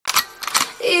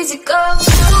easy go.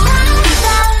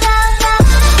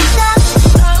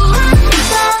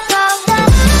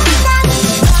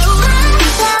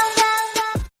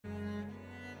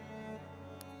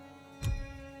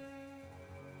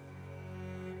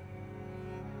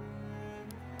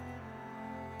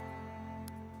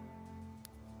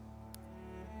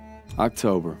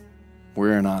 October.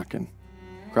 We're in Aachen.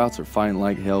 Krauts are fighting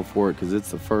like hell for it because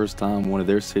it's the first time one of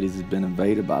their cities has been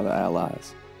invaded by the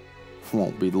Allies.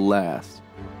 Won't be the last.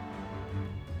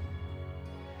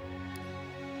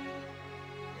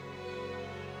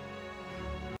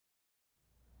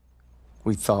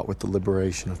 We thought with the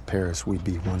liberation of Paris we'd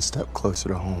be one step closer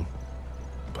to home.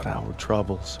 But our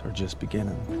troubles are just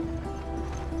beginning.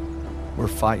 We're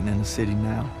fighting in the city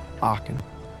now, Aachen.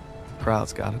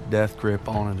 Krauts got a death grip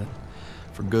on it, and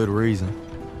for good reason.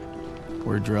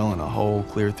 We're drilling a hole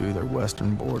clear through their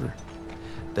western border.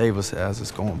 Davis has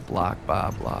us going block by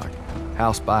block,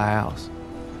 house by house.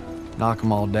 Knock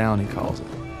them all down, he calls it.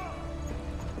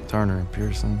 Turner and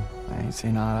Pearson, they ain't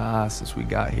seen eye to eye since we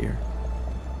got here.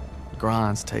 The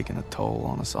grind's taking a toll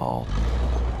on us all.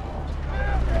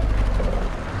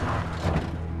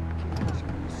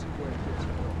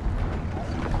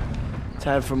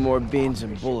 Time for more beans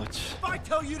and bullets. If I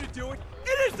tell you to do it,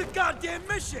 it is the goddamn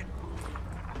mission!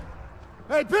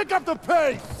 Hey, pick up the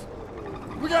pace!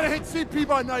 We gotta hit CP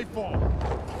by nightfall.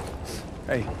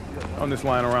 Hey, I'm just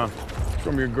lying around.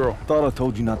 Show me your girl. Thought I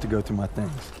told you not to go through my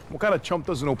things. What kind of chump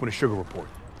doesn't open a sugar report?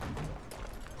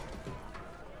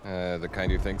 The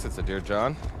kind who thinks it's a Dear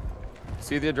John.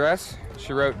 See the address?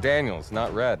 She wrote Daniels,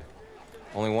 not Red.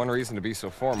 Only one reason to be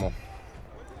so formal.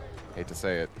 Hate to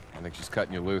say it, I think she's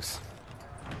cutting you loose.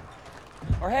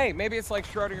 Or hey, maybe it's like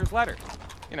Schrodinger's letter.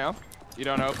 You know, you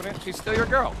don't open it, she's still your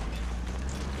girl.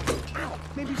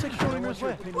 Maybe it's like Schrodinger's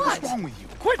letter. What's wrong with you?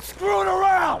 Quit screwing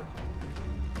around!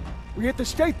 We hit the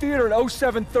State Theater at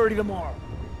 07:30 tomorrow.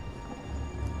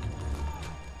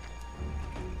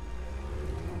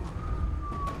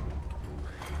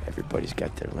 Everybody's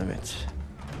got their limits.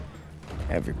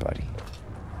 Everybody.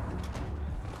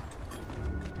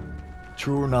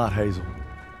 True or not, Hazel,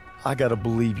 I gotta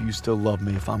believe you still love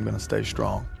me if I'm gonna stay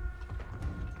strong.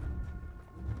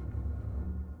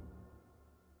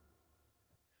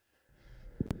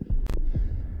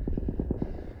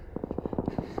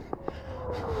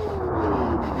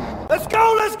 Let's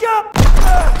go, let's go!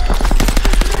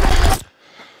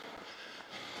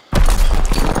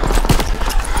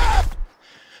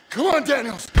 Come on,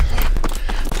 Daniels!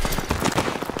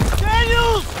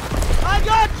 Daniels! I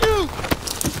got you!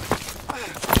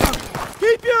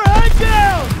 Keep your head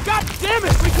down! God damn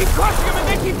it! We keep crushing them and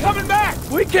they keep coming back!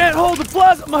 We can't hold the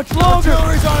plaza much longer!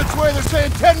 Artillery's on its way, they're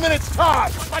saying 10 minutes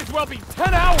tops! Might as well be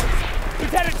 10 hours!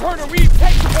 Lieutenant Turner, we need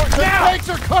tank support now! The tanks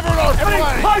are covering our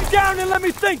flank! Pipe down and let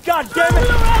me think, goddammit!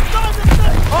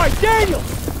 Alright, Daniel!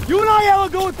 You and I will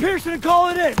go with Pearson and call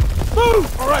it in!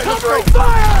 Move! Alright, covering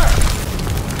fire!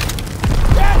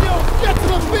 Daniel, get to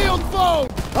the field phone!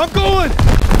 I'm going!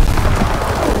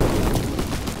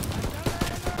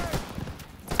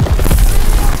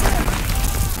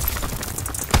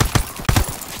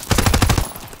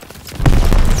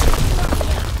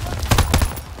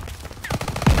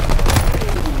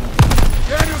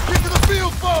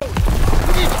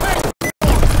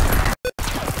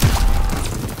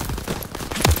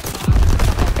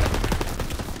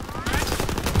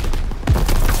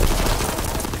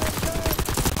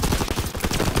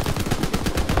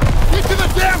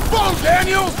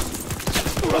 Daniels!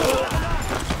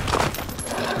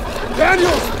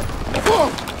 Daniels! Whoa!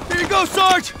 Here you go,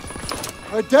 Sarge!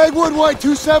 Dagwood White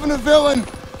 2-7 a villain.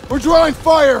 We're drawing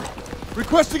fire.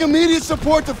 Requesting immediate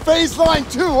support to phase line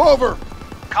 2, over.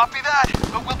 Copy that,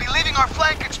 but we'll be leaving our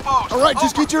flank exposed. All right,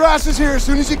 just get your asses here as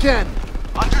soon as you can.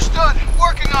 Understood.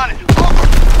 Working on it. Over.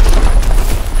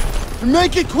 And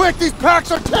make it quick, these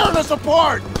packs are tearing us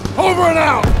apart! Over and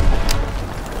out!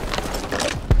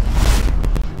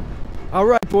 All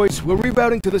right, boys, we're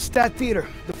rerouting to the Stat Theater.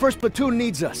 The first platoon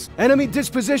needs us. Enemy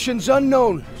dispositions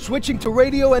unknown. Switching to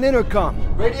radio and intercom.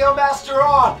 Radio master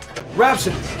on.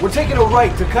 Rapson, we're taking a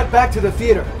right to cut back to the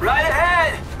theater. Right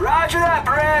ahead. Roger that,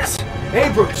 Perez.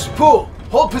 Abrams, Poole,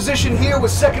 hold position here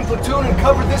with 2nd platoon and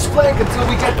cover this flank until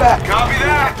we get back. Copy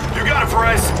that. You got it,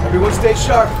 Perez. Everyone stay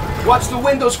sharp. Watch the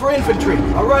windows for infantry.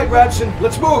 All right, Rapson,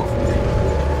 let's move.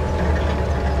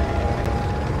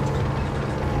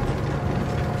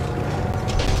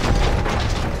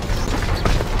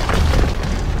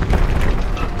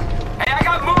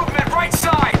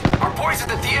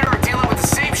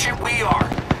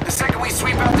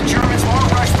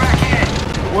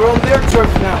 We're on their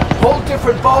turf now. Whole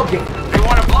different ballgame. They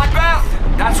want a bloodbath?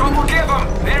 That's what we'll give them.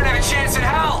 They don't have a chance in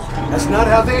hell. not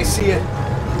how they see it.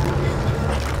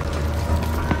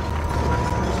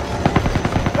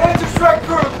 Panzer strike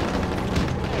group!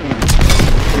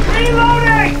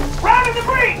 Reloading! Rounding the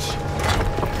breach!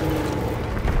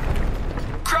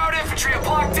 Crowd infantry have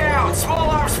blocked down. Small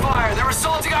arms fire. They're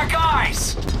assaulting our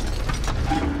guys.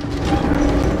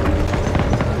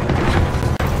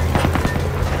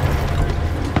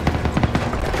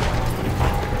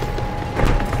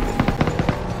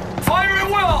 Fire at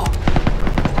will!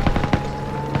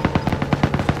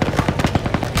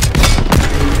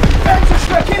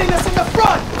 Panzerschreck hitting us in the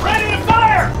front! Ready to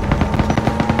fire!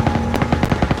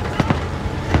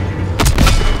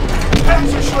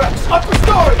 Panzerschrecks, upper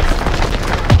stories!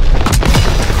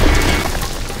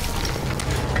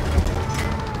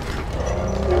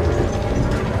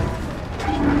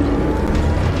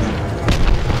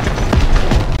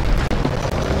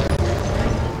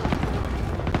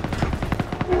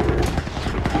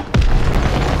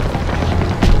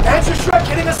 Panzerschreck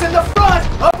hitting us in the front!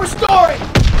 Upper story!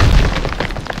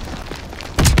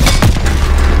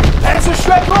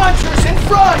 Panzerschreck launchers in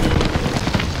front!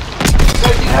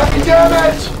 Taking heavy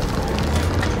damage!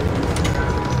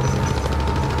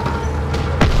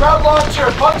 Ground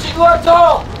launcher punching left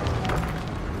hull!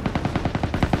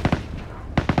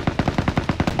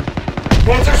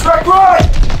 Panzer strike right!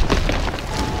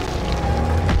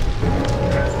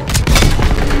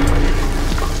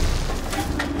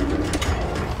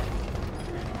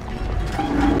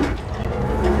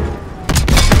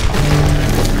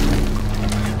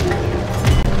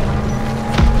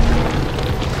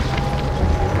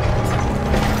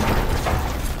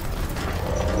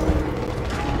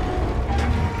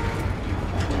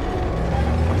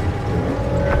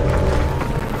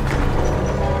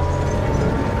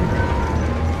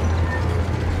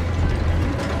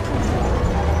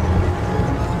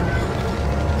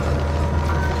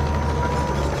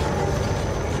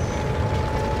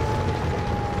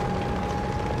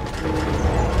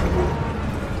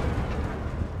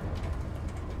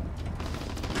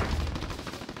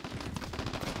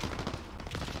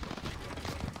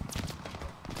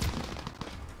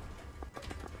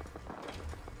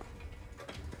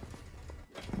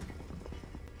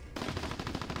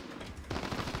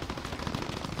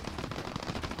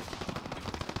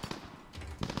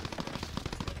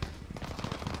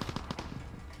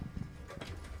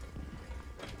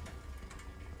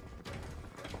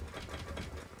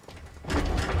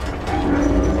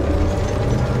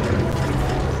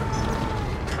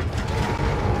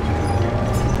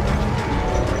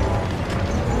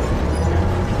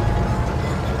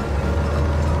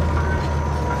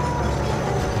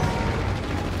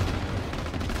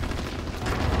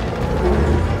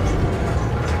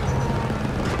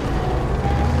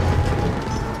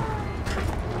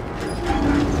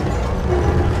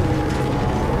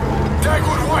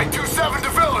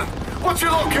 What's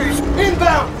your location?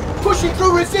 Inbound! Pushing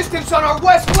through resistance on our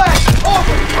west flank!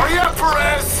 Over! Hurry up,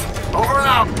 Perez! Over and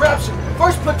out! Rapson,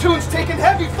 first platoon's taking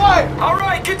heavy fire!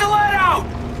 Alright, get the lead out!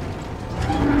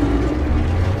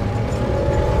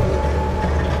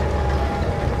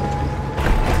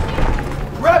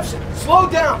 Rapson, slow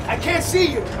down! I can't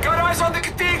see you! Got eyes on the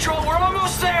cathedral, we're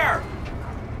almost there!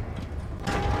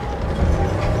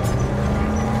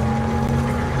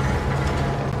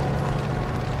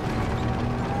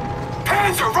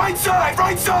 Panzer, right side,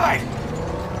 right side!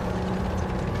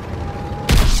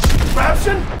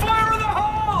 Rapson? Fire in the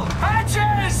hole!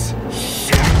 Hatches!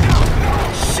 Shit!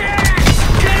 Shit!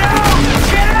 Get out!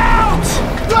 Get out!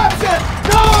 Rapson!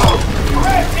 No!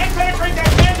 Perez, can't penetrate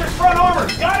that Panzer's front armor!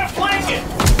 Gotta flank it!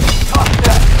 Copy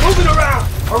that! Moving around!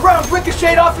 Around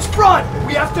ricocheted off his front!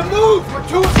 We have to move! We're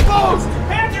too exposed!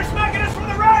 Panzer's smacking us from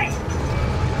the right!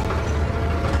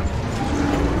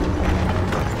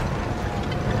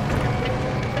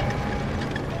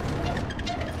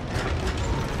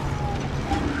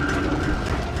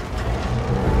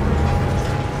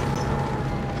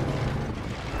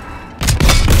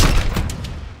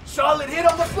 Solid hit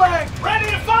on the flank!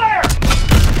 Ready to fire!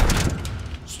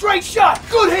 Straight shot!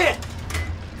 Good hit!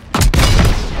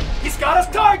 He's got us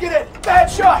targeted! Bad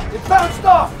shot! It bounced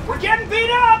off! We're getting beat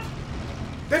up!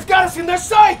 They've got us in their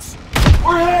sights!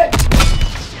 We're hit!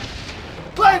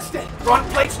 Glanced it! Front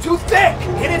plate's too thick!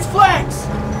 Hit its flanks!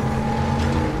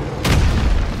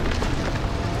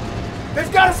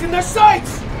 They've got us in their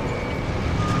sights!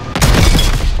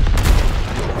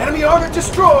 Enemy armor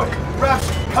destroyed!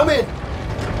 Rapson, come in!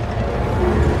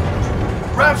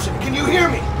 Rapson, can you hear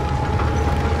me?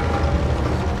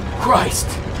 Christ!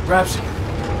 Rapson.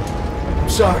 I'm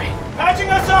sorry. Patching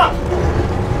us up!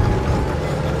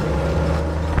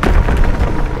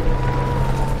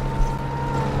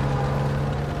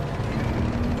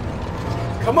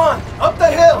 Come on, up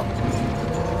the hill!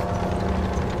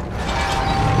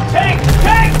 Tank!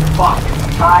 Tank! Fuck!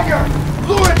 Tiger!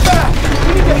 Lure it back!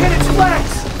 We need to hit its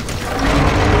flanks!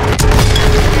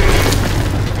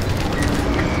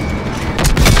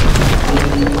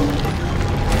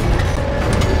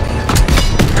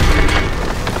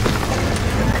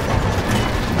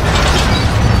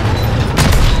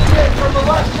 From the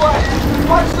left flank!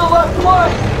 Watch the left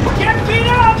flank! We're getting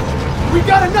beat up! We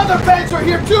got another Panzer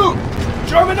here too!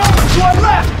 German armor to our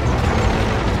left!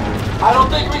 I don't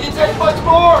think we can take much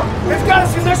more! They've got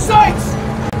us in their sights!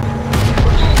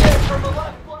 We're getting hit from the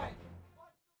left flank!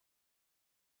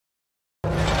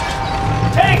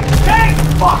 Tank! Tank!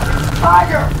 Fuck!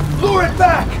 Tiger! Lure it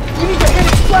back! We need to hit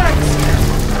its flanks!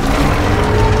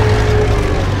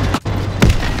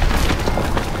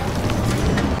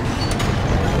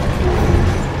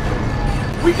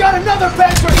 We got another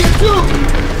Panzer here too!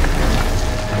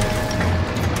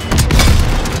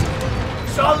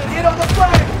 Solid hit on the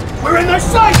flank! We're in their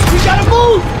sights! We gotta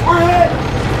move! We're hit!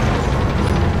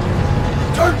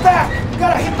 Turn back! We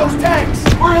gotta hit those tanks!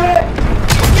 We're hit!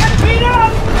 We're getting beat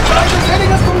up! Tiger's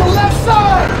hitting us from the left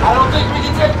side! I don't think we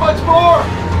can take much more!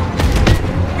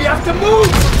 We have to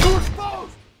move! We're too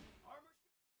exposed!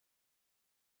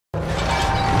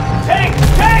 Tank!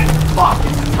 Tank! Fuck!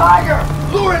 Tiger!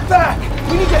 Lure it back!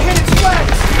 We need to hit its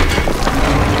flanks!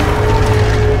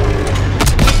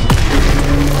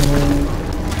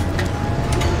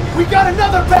 We got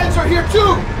another Panzer here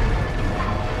too!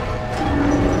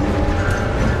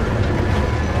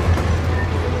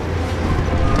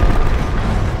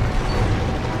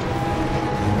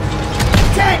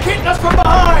 Tank hitting us from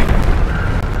behind!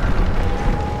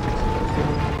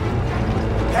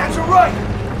 Panzer right!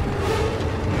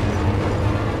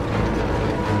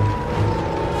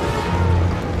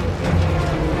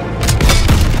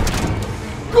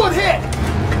 Good hit!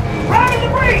 Round in the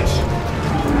breach!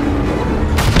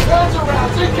 Panzer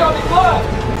rounds incoming left!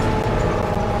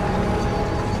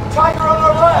 Tiger on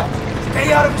our left!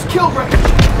 Stay out of his kill range!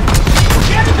 We're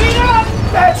getting beat up!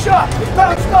 Bad shot! It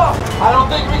bounced off! I don't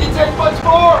think we can take much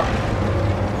more!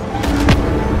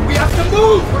 We have to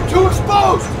move! We're too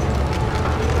exposed!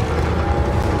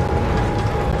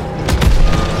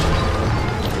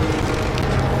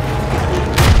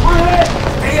 We're hit!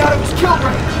 Stay out of his kill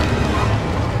range!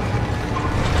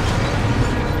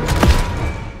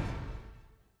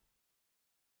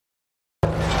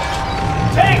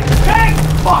 Tank! Tank!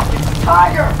 Fuck!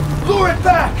 Tiger! Lure it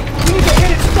back! We need to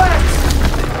hit its flanks!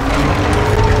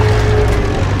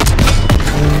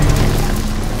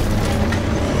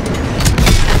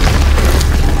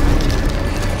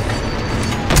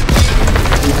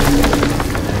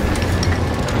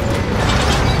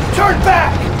 Turn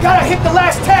back! Gotta hit the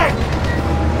last tank!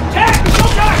 Tank! No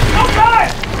time! No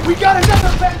time! We got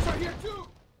another Panzer here too!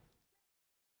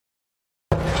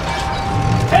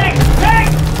 Tank! Tank!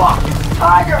 Fuck!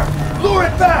 Tiger! Lure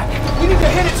it back! We need to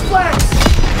hit its flanks!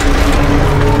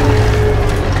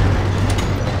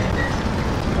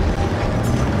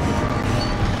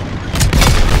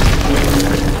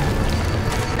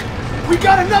 We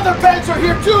got another Panzer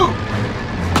here too!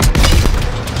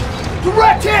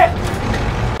 Direct hit!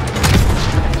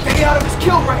 Stay out of his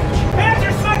kill range!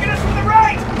 Panzer's flanking us from the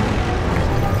right!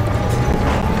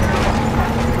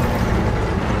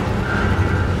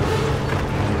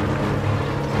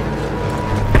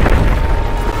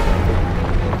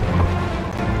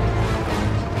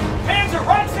 Panzer,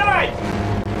 right side!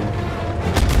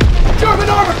 German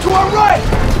armor to our right!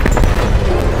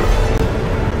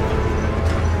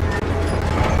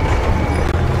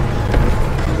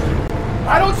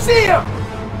 I don't see him!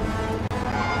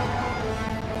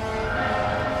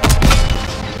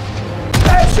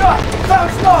 Bad shot!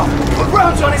 Bounced off! Put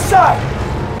rounds on his side!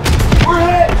 We're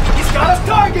hit! He's got us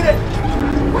targeted!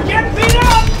 We're getting beat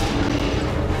up!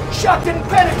 Shot didn't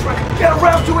penetrate! Get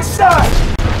around to his side!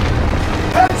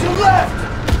 Panzer left!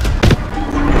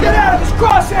 Get out of his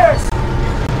crosshairs!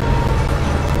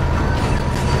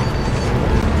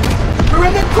 We're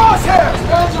in the crosshairs!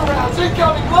 Panzer rounds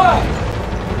incoming left!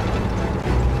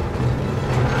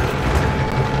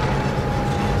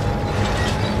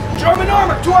 German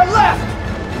armor to our left!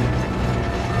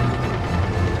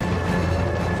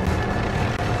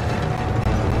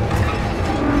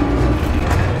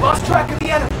 Lost track of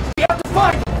the enemy. We have to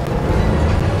find him.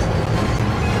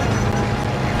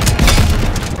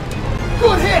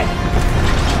 Good hit!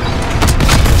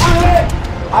 We're hit!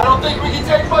 I don't think we can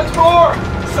take much more!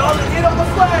 Solid hit on the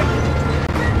flank!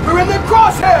 We're in their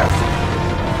crosshairs!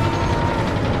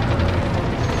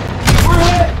 We're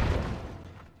hit!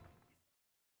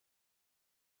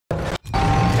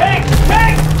 Tank!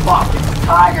 Tank! Fuck!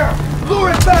 Tiger! Lure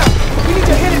it back! We need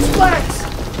to hit its flanks!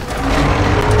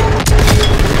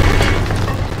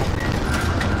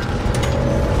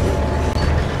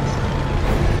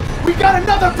 We got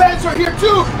another Panzer here,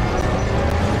 too!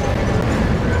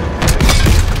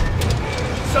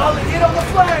 Solid hit on the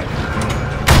flank!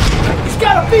 He's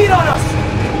got a beat on us!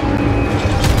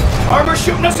 Armor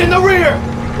shooting us in the rear!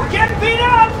 We're getting beat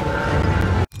up!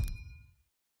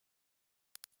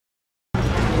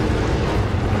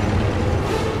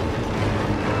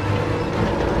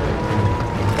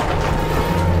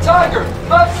 Tiger,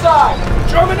 left side!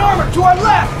 German armor to our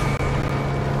left!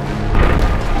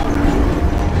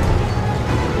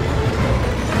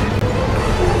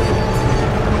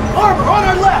 Armor on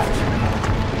our left!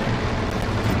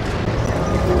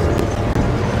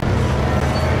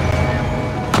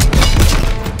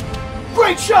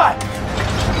 Great shot!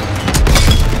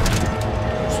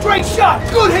 Straight shot!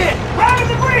 Good hit! Right in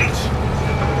the breach!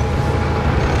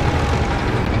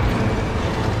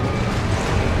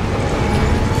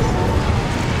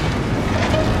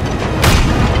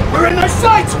 We're in their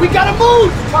sights! We gotta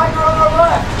move! Tiger on our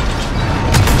left!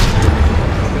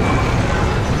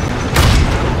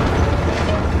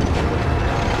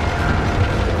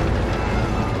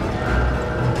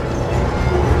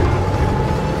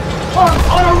 Armor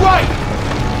on our right!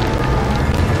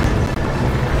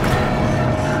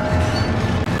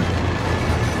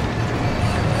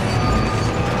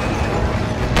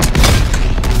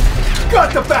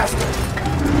 Got the bastard!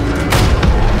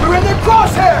 We're in their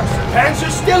crosshairs!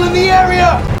 Panzer's still in the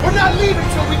area! We're not leaving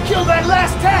till we kill that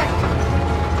last tank!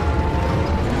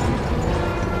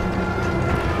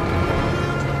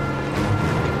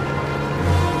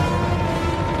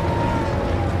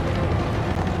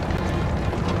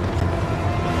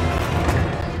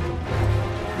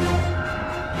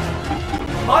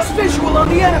 Lost visual on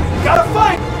the enemy! Gotta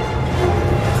find him!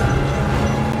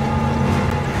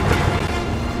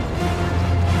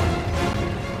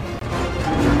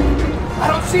 I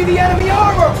don't see the enemy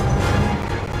armor!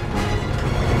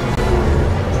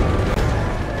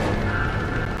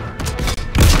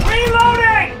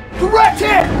 Reloading! Direct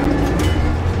hit!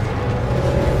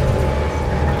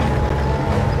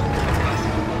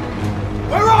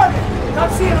 Where are they?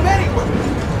 Not seeing them anywhere!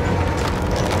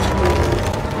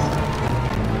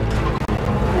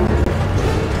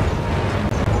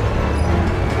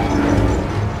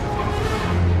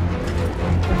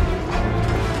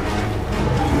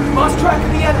 Lost track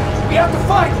of the enemy. We have to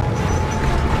find him.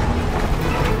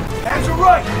 Hands are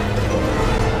right.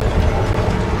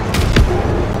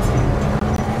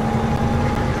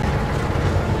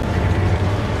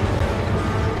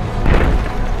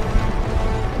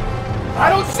 I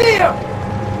don't see him.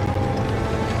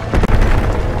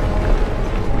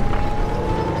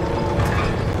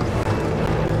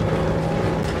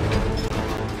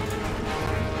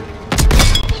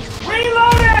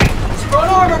 Reloading! Front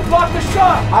armor blocked the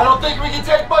shot. I don't think we can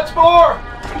take much more!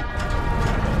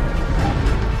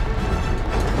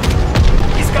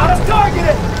 He's got us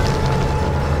targeted.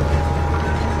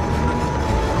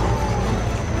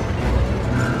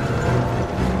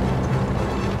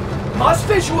 Lost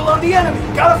visual on the enemy.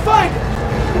 Gotta find him.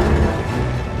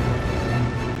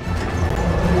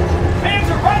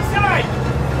 Panzer, right side!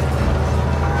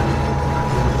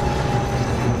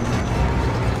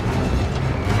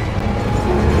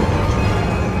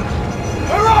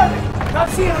 Where are they? Not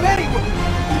seeing them anywhere.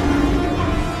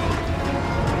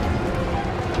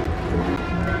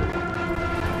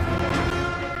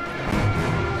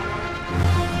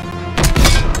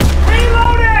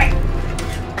 Reloading!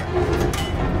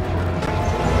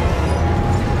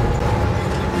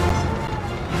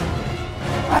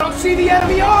 I don't see the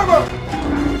enemy armor.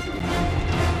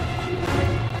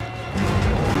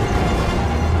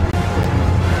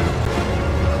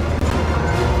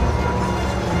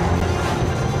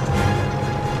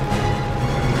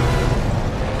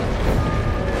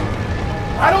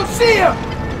 I don't see him!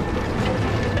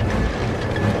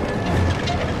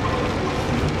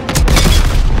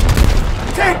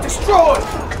 Tank destroyed!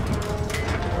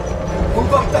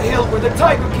 Move up the hill where the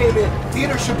Tiger came in.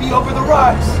 Theater should be over the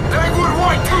rise. Dagwood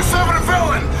White 27 to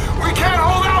Villain! We can't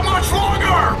hold out much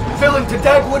longer! Villain to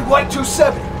Dagwood White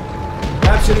 27.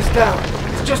 Absent is down.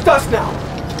 It's just us now.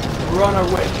 We're on our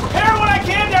way. Repair what I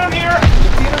can down here! The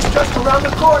theater's just around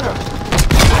the corner.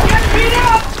 Get beat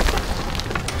up!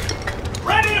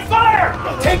 Ready to fire!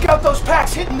 Take out those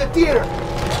packs hitting the theater.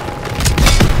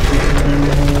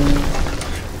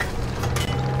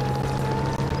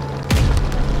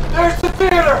 There's the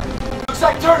theater! Looks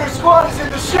like Turner's squad is in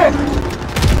the ship!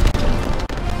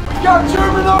 We got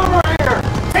German armor here!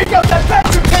 Take out that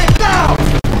Panzer tank now!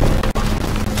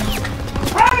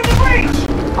 Round in the breach!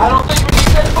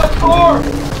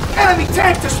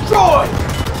 destroyed!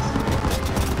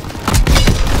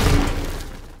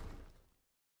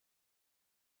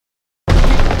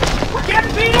 We're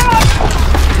getting beat up!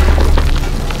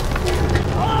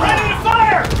 Ready to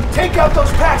fire! Take out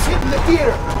those packs hitting the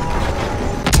theater!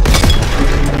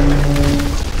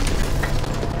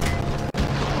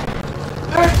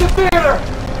 There's the theater!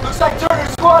 Looks like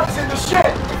Turner's squad is in the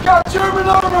shit! We've got German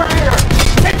armor here!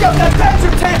 Take out that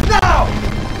Panzer tank now!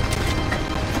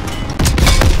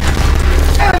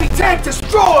 Enemy tank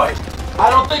destroyed! I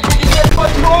don't think we can get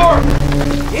much more!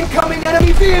 Incoming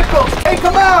enemy vehicles! Take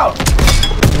them out!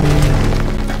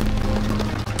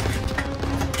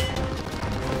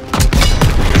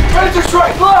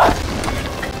 Panzerschreck left!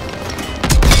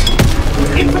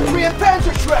 Infantry and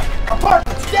Panzerschreck!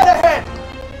 Apartments, get ahead!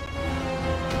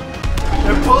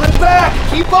 They're pulling back!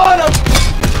 Keep on them!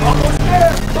 Almost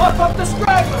there! Lock up the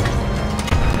stragglers!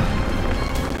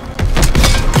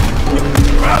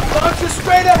 Ground launch is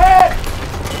straight ahead!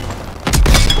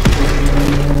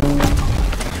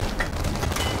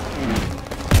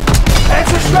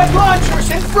 Panzerschreck launchers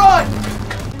in front!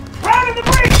 Round in the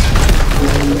breach!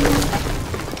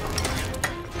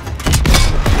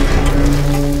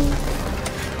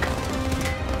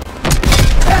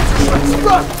 Panzerschreck's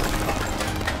front!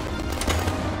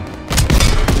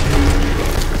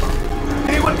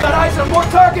 Anyone got eyes on more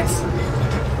targets?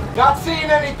 Not seeing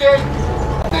anything.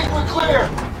 I think we're clear.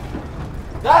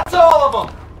 That's all of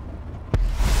them.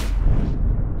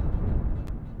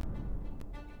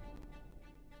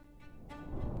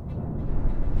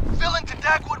 Fill into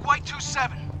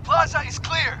WWII-27. Plaza is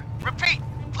clear. Repeat,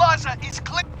 Plaza is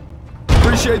clear.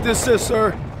 Appreciate this,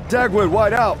 sir. Dagwood,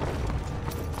 wide out.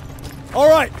 All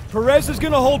right, Perez is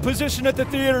gonna hold position at the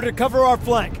theater to cover our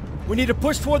flank. We need to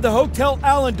push toward the Hotel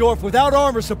Allendorf without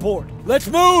armor support. Let's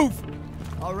move!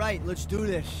 All right, let's do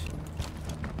this.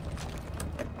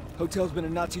 Hotel's been a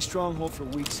Nazi stronghold for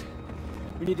weeks.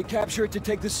 We need to capture it to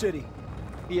take the city.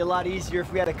 Be a lot easier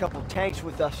if we had a couple tanks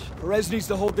with us. Perez needs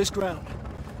to hold this ground.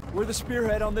 We're the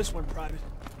spearhead on this one, Private.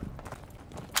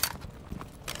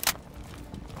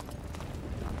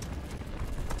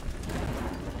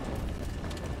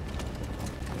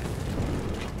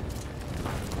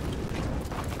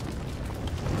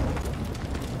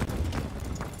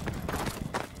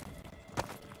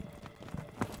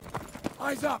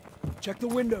 Eyes up! Check the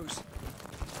windows.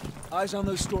 Eyes on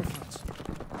those storefronts.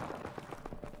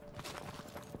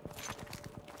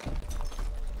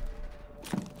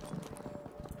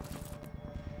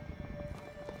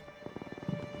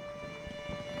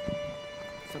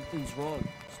 Something's wrong.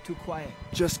 It's too quiet.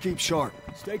 Just keep sharp.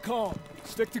 Stay calm.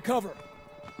 Stick to cover.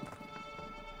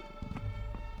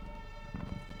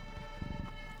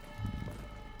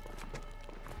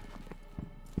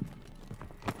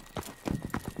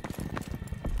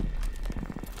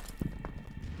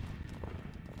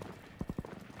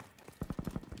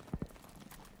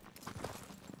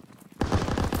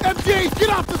 MG, get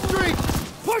off the street!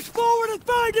 Push forward and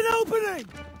find an opening!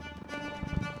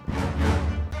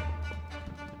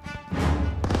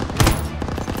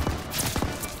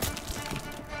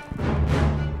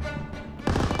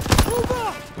 Move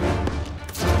up!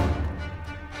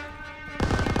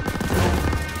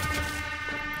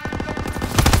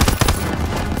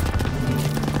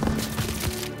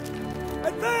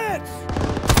 Advance!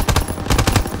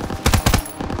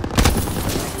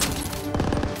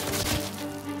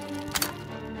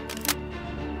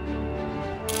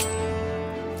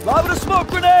 Lobbing a smoke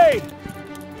grenade!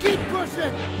 Keep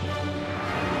pushing!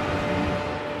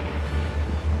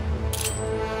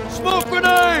 Smoke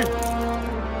grenade!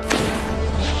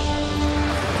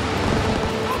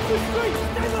 Up the street!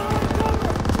 Stay behind cover!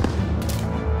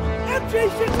 MG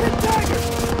shit hit Tiger!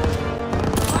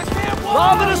 I can't walk!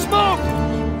 Lobbing a smoke!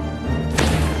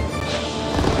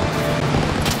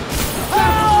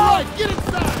 Help! Right, get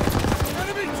inside!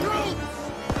 Enemy troops!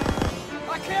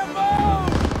 I can't move!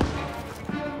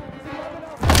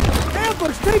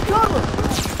 Ambush, take cover!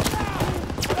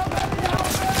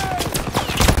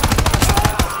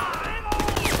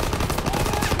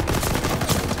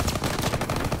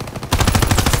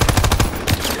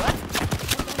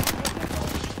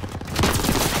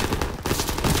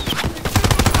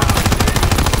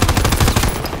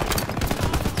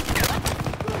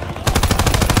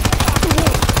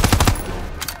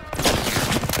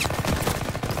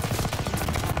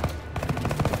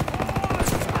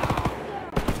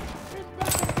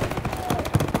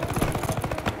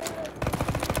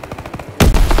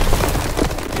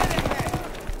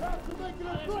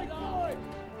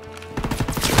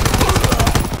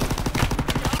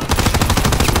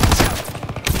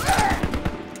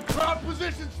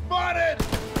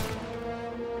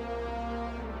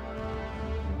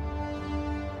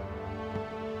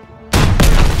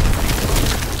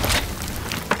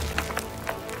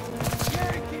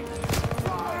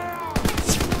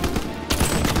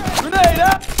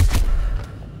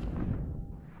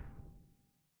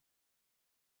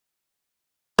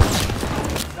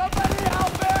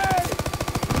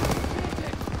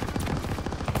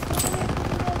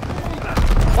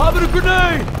 Lobbing a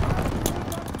grenade!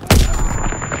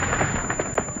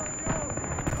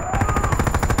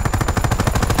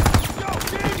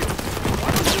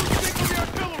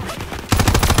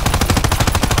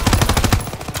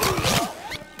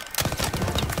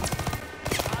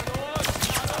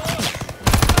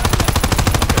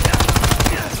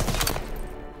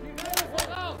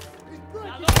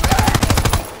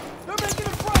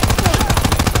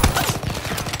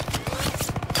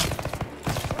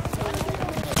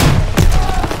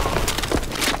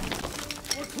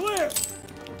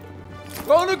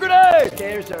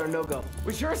 Stairs are a no-go.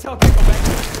 We sure as hell can't go back to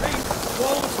the street.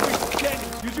 Follow the street.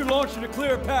 Daniels, use your launcher to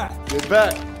clear a path. Get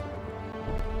back.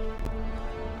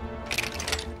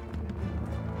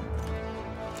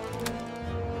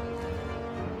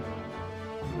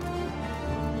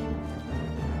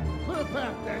 Clear a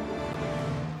path, Daniels.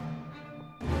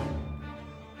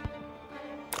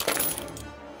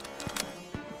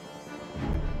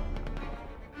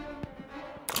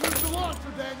 Use the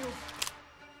launcher, Daniels.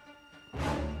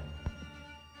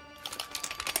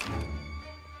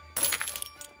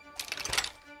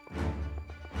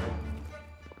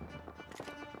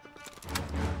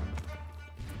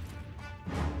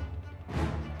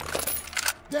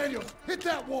 Daniels, hit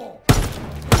that wall!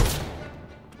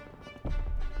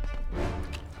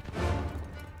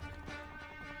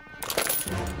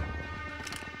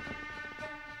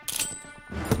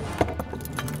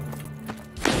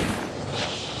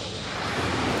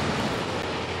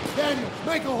 Daniels,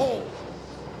 make a hole!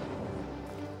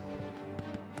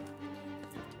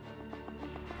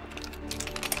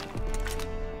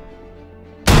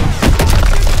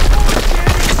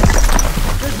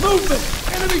 There's movement!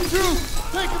 Enemy troops!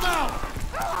 Take him out!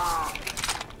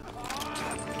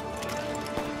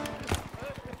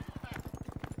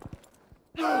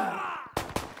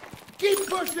 Keep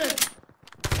pushing!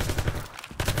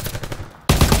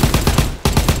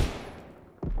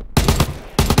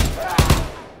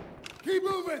 Keep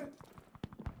moving!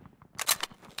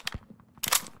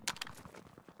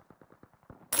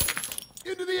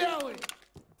 Into the alley!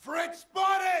 French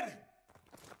spotted!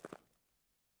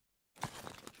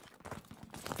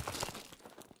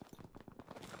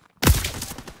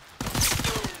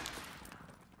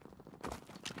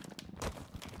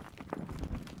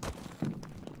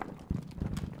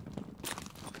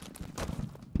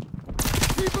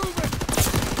 Keep moving!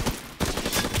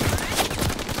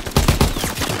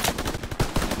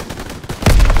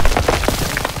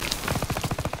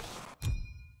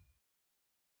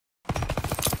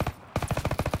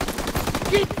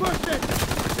 Keep pushing!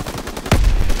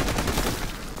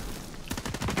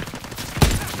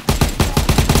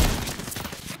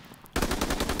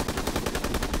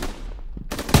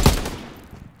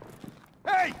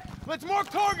 Hey! Let's mark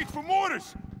targets for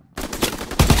mortars!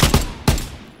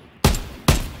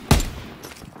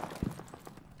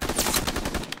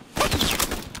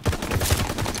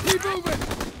 Keep moving!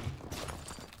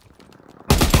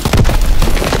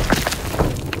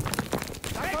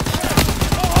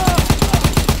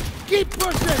 Keep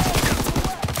pushing!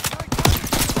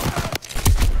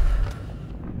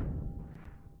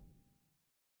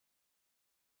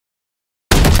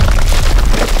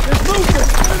 There's movement!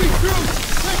 Enemy troops!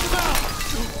 Take them out!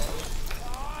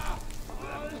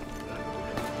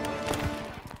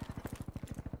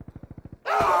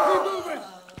 Keep moving!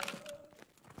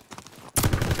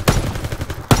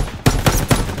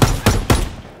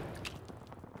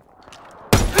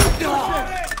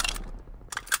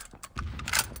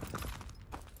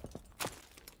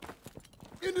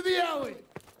 Into the alley!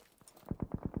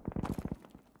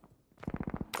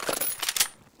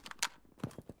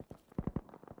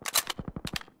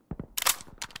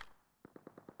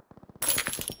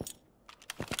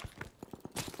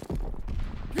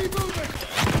 Keep moving!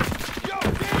 Yo,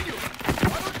 Daniel!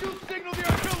 Why don't you signal the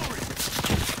artillery?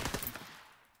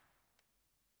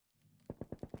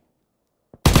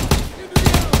 Into the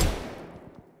alley!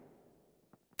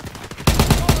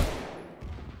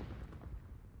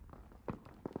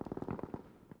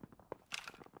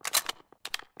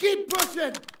 Keep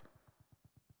pushing!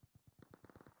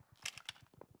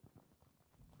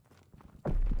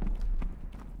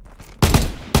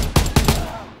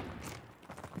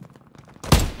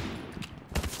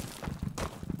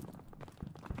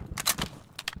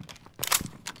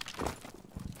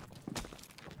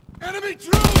 Enemy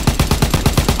troops!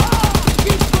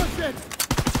 Keep pushing!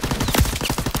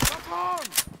 Come on!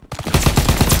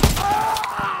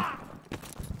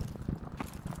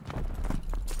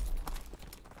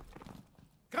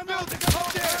 Come out!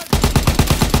 Come there!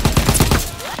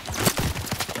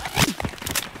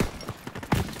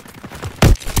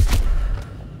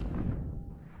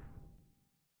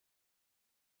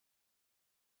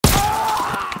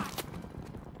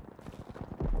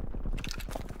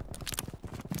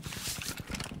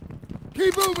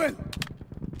 Keep moving!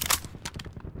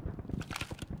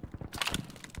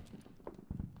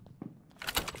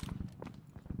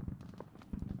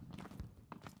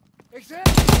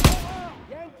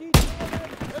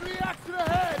 Enemy action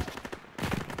ahead!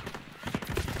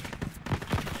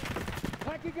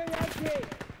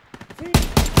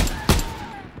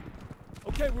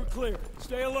 Okay, we're clear.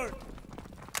 Stay alert.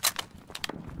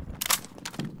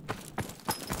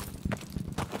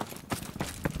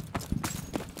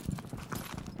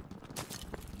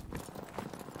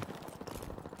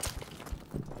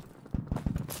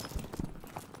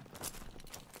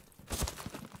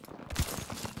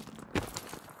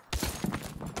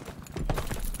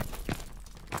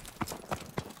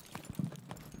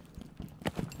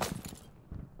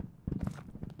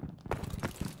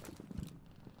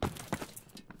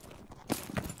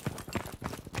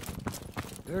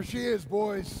 There she is,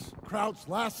 boys. Kraut's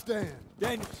last stand.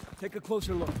 Daniels, take a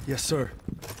closer look. Yes, sir.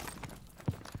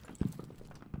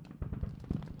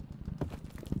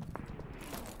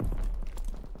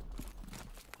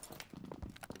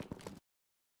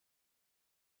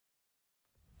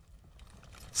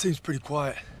 Seems pretty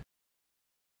quiet.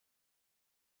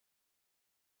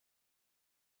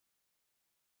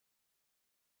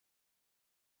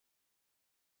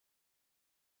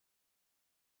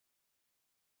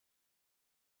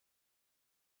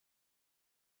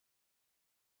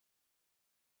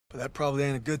 But that probably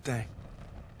ain't a good thing.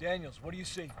 Daniels, what do you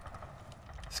see?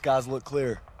 Skies look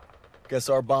clear. Guess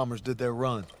our bombers did their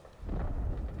run.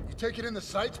 You taking in the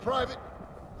sights, Private?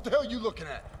 What the hell are you looking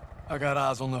at? I got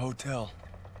eyes on the hotel.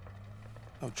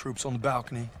 No troops on the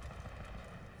balcony.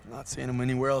 Not seeing them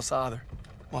anywhere else either.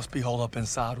 Must be holed up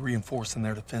inside, reinforcing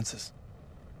their defenses.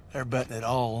 They're betting it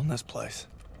all on this place.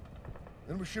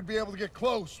 Then we should be able to get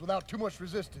close without too much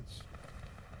resistance.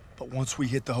 But once we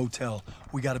hit the hotel,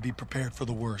 we gotta be prepared for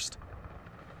the worst.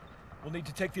 We'll need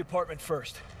to take the apartment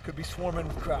first. Could be swarming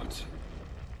with Krauts.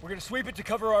 We're gonna sweep it to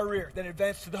cover our rear, then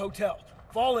advance to the hotel.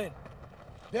 Fall in.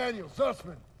 Daniel,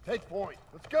 Zussman, take point.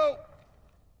 Let's go!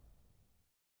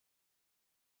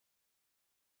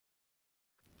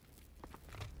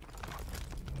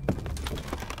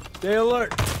 Stay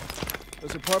alert.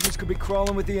 Those apartments could be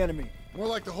crawling with the enemy. More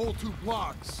like the whole 2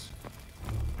 blocks.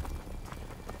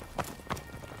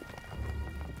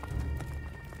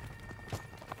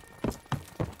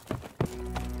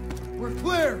 We're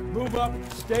clear! Move up,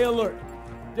 stay alert.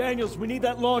 Daniels, we need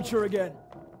that launcher again.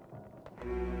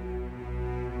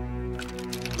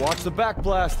 Watch the back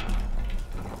blast.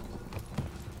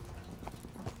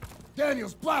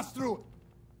 Daniels, blast through it!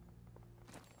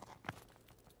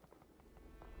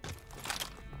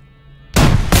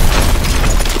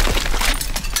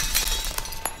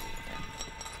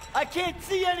 I can't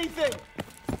see anything!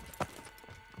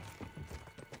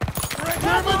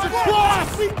 Germans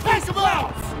across! We take them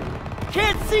out!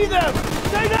 Can't see them!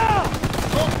 Stay down!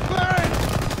 Don't bang!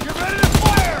 Get ready to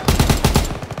fire!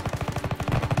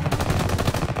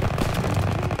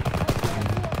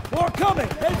 More coming!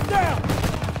 Heads down!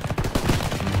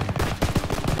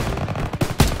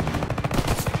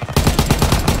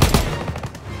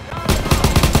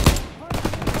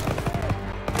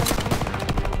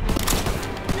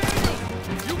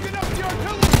 You get up the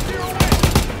artillery, steer away!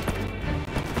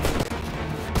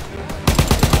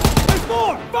 There's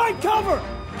more! Find cover!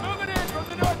 Moving in from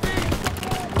the northeast!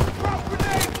 Drop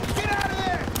grenade! Get out of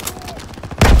there!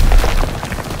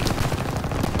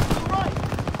 To the right!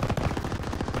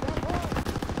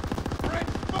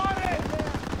 French spotted!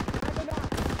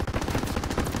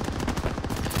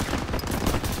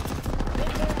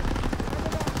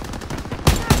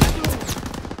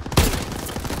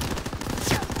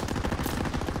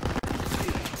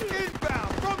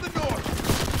 Inbound from the north!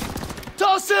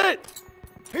 Toss it!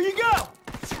 Here you go!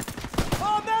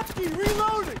 Oh, I'm empty!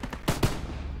 Reloading!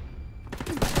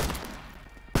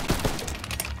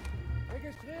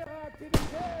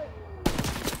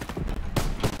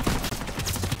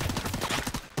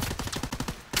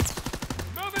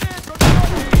 Moving in from the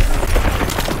northeast!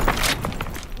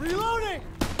 Reloading!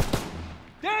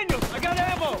 Daniels, I got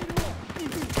ammo!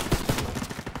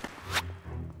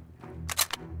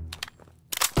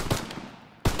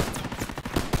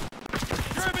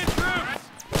 German troops!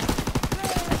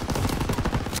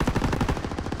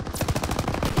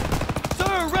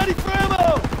 Sir, ready for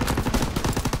ammo!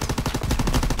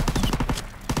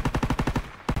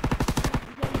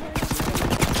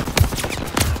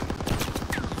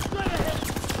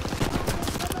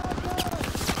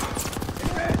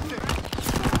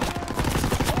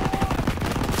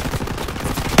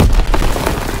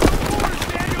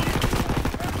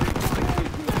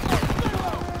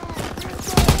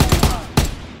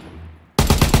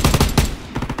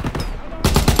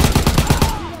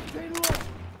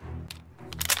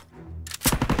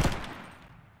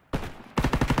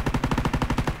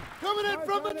 coming in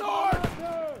from the north!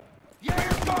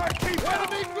 Jaeger guard, keep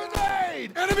enemy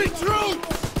grenade! Enemy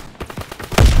troops!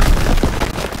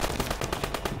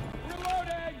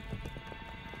 Reloading!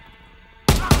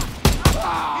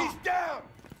 He's down!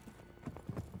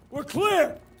 We're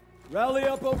clear! Rally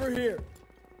up over here.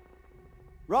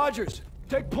 Rogers,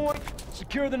 take point.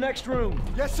 Secure the next room.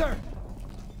 Yes, sir.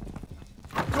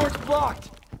 Door's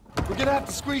blocked. We're gonna have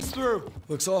to squeeze through.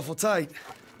 Looks awful tight.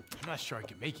 I'm not sure I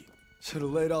can make it. Should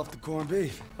have laid off the corned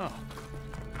beef. Oh,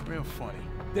 real funny.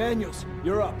 Daniels,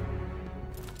 you're up.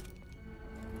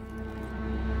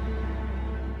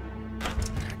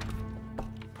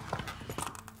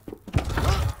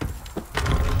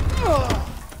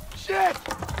 Shit!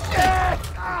 Shit!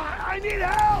 I need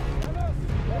help!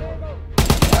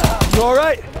 You all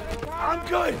right? I'm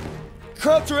good.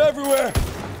 Krauts are everywhere.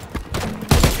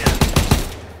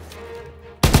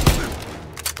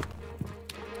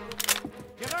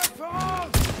 Get up,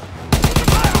 fellas!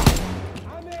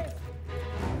 I'm in!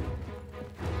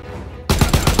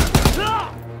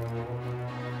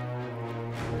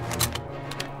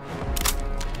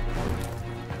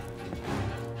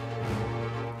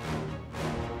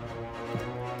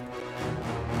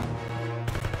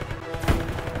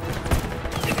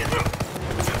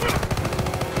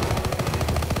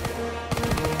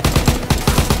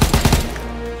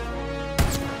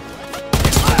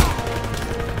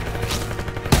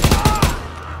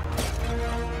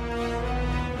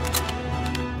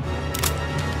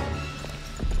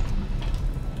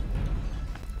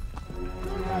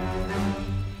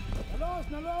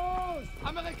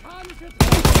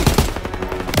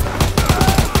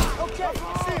 Okay,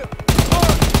 see him.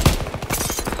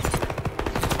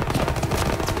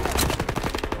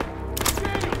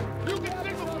 Daniel, you can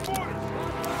signal for orders.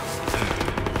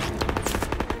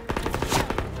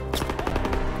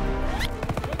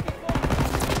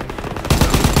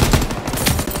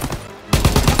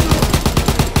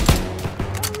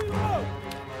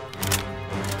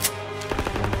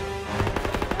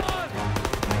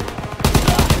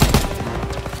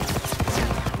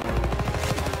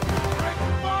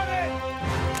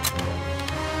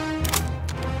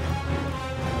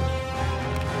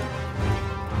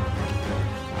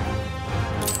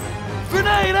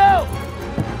 Grenade out!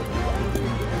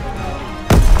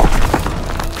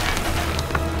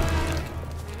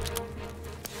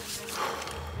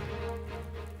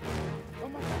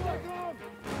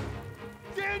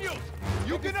 Daniels,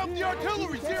 you get up the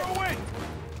artillery, zero in.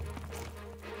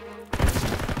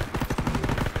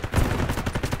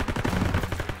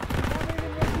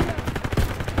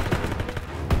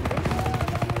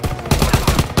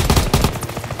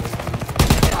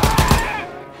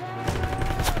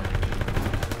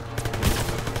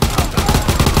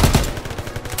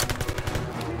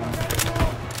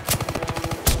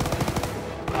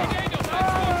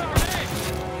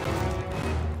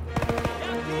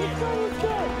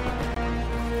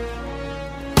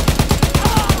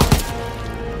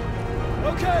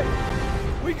 Okay,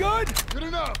 we good? Good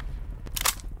enough.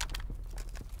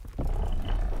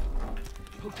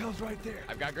 Hotel's right there.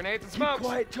 I've got grenades and Keep smokes.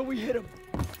 quiet till we hit him.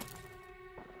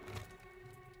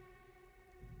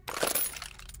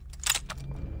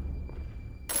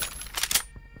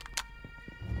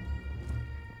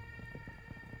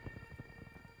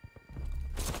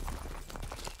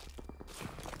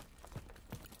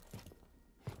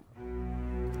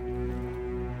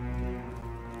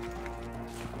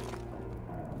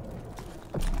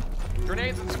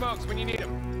 Grenades and smokes when you need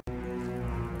them.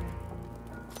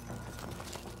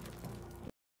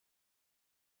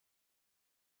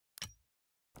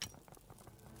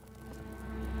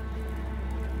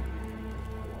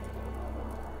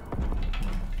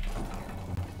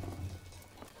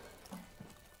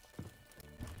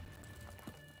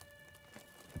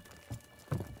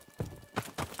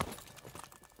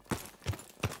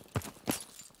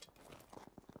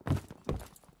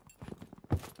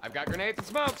 I've got grenades and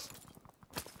smokes.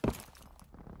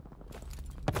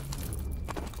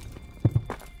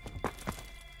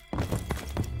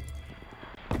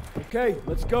 Okay,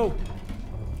 let's go.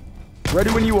 Ready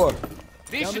when you are.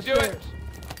 These Down should the do stairs. it.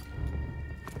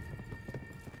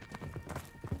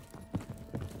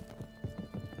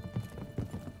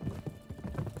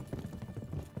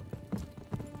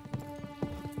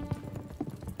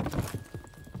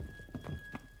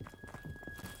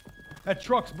 That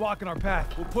truck's blocking our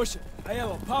path. We'll push it.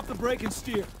 Aiello, pop the brake and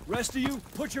steer. Rest of you,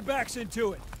 put your backs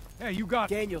into it. Hey, you got...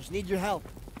 Daniels, need your help.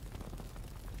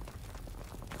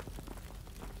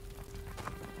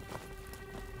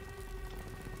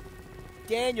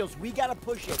 Daniels, we gotta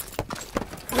push it.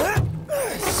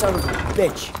 Son of a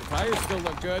bitch. Tires still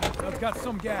look good. I've got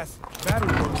some gas.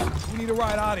 Battery works. We need to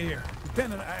ride out of here.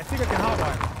 Lieutenant, I think I can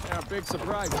hotwire. Yeah, big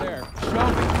surprise there.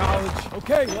 Shove it, College.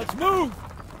 Okay, let's move!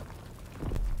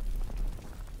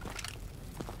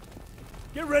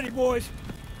 Get ready, boys.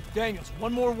 Daniels,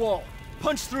 one more wall.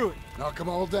 Punch through it. Knock them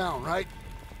all down, right?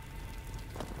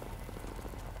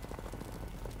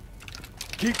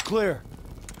 Keep clear.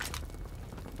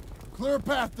 Clear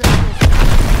path, Daniels.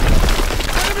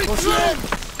 Enemy trim!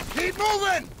 Keep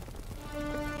moving!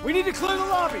 We need to clear the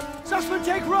lobby. Sussman,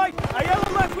 take right. Ayala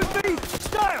left with me.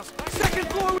 Styles, second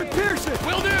floor with Pearson.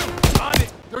 Will do! On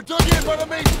it! They're dug in by the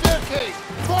main staircase!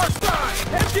 Far side!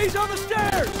 MG's on the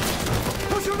stairs.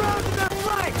 Push around to their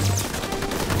flanks.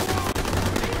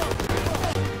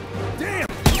 Damn!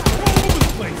 All over the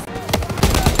place!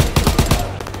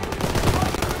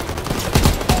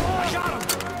 I got him!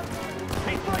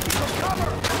 Hey, Frankie, for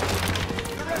cover!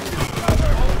 The rest is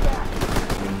cover! Hold back!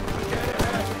 Get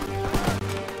ahead!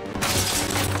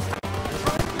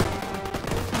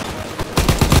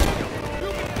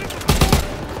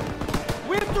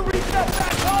 We have to reach that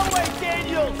back hallway,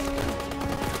 Daniels.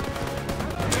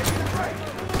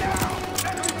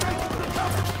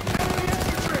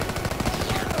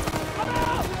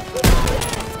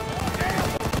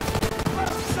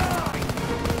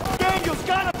 Daniels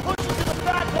gotta push it to the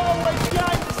back hallway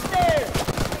behind the stairs.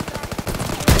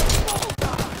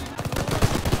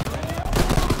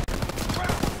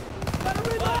 Gotta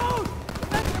reload!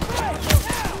 That's the break!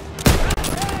 Now!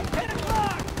 10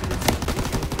 o'clock!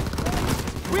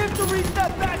 We have to reach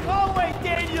that back hallway,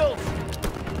 Daniels!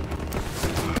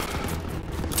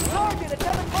 Target at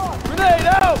 10 o'clock! Grenade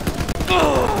out!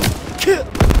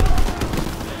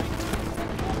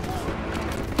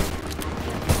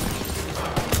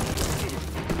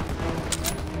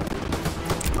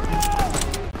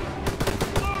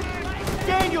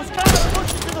 Daniels gotta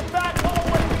push it to the back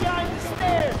hallway behind the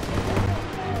stairs!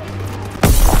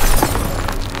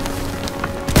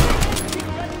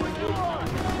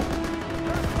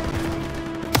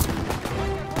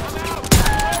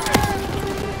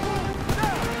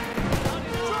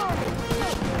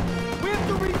 We have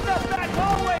to reach that back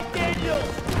hallway, Daniels!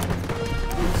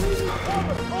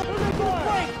 Open the door!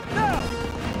 Wait, now!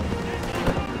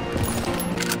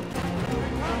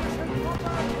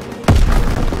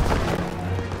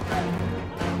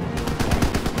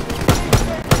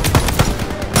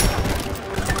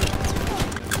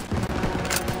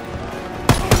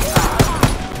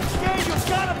 Daniels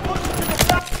gotta push it to the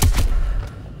back!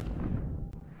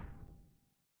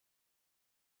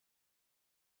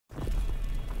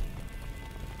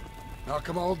 Knock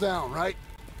them all down, right?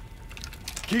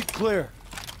 Keep clear.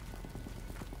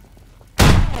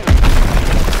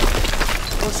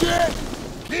 Push it!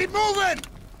 Keep moving!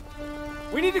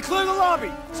 We need to clear the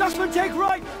lobby. Sussman, take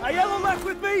right. Ayala left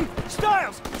with me.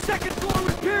 Styles, second floor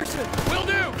with Pearson. Will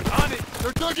do! On it!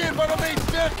 They're dug in by the main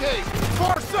staircase!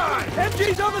 Far side!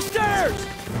 MG's on the stairs.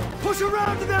 Push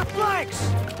around to their flanks.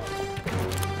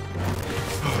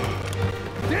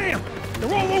 Damn!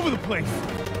 They're all over the place!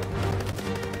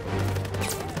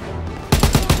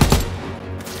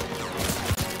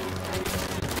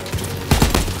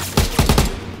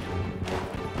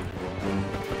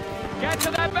 Get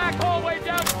to that back hallway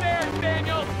downstairs,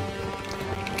 Daniel!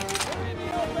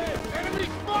 Enemy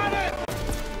spotted!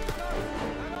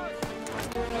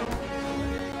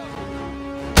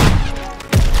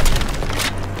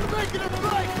 They're making a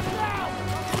break! Now!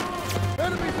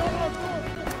 Enemies on our front!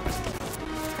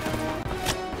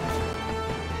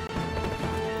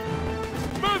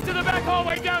 Move to the back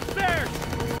hallway downstairs!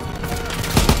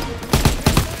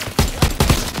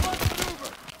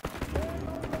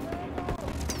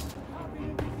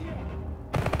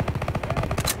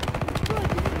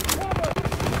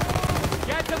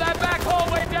 Get to that back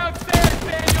hallway downstairs,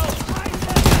 Daniel!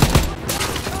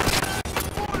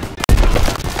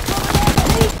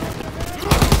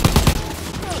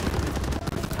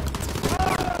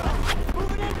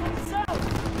 Moving in from the south.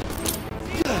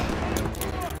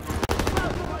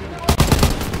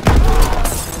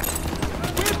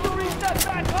 We have to reach that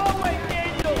back hallway,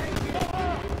 Daniel.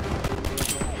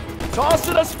 Toss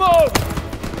to the smoke!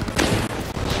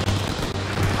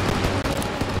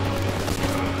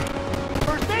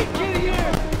 First aid kit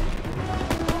here.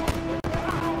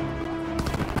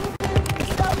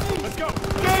 Let's go!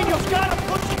 Daniel's gotta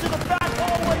push it to the back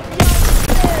hallway behind the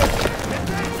stairs.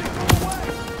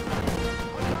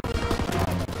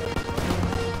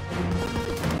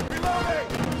 Reloading!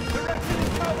 Direction is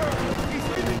cover! He's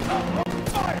leaving cover! Open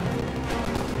fire!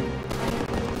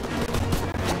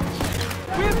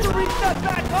 We have to reach that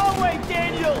back hallway,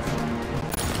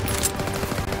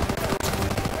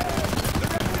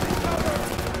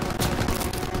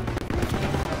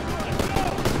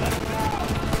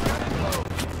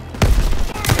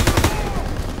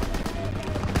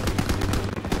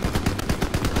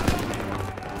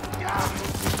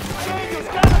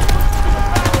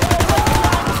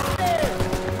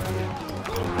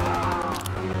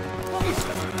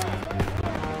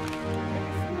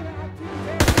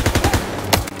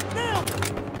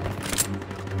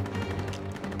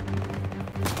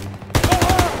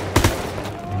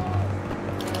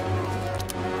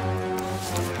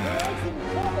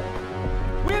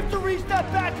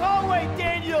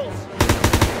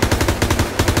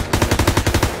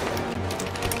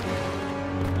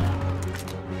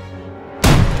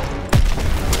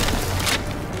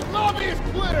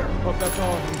 Hope that's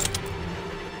all of them.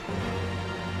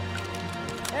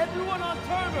 Everyone on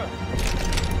timer!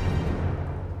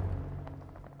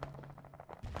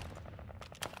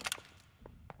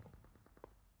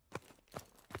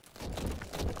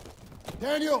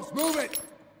 Daniels, move it!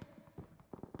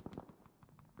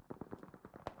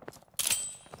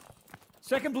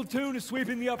 Second platoon is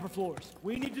sweeping the upper floors.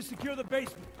 We need to secure the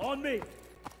basement. On me!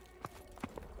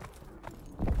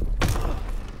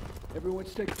 Everyone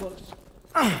stay close.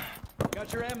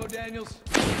 Got your ammo, Daniels.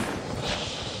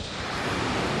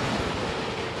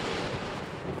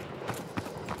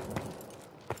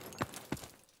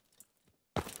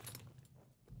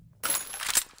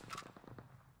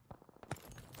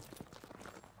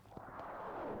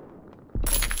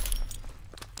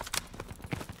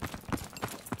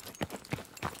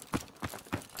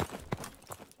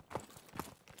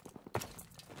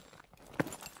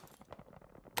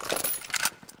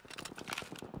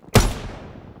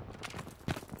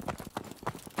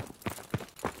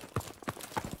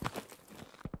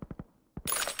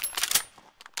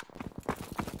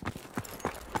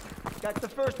 Got the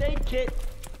first aid kit.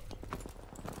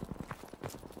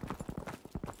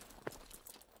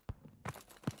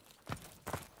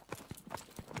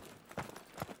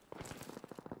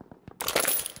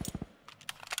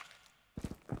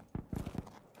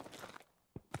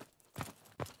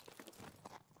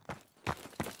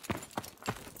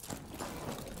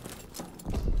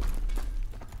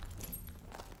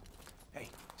 Hey,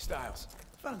 Styles.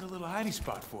 Found a little hiding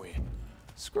spot for you.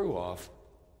 Screw off.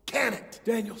 Can it!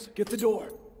 Daniels, get the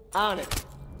door. On it.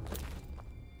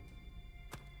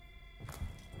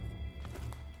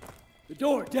 The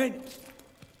door, Daniels.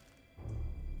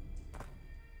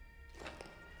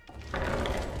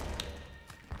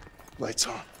 Lights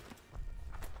on.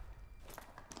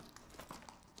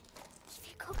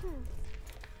 Ich will gucken.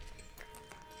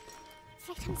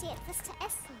 Vielleicht haben sie etwas zu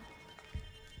essen.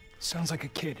 Sounds like a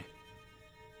kid.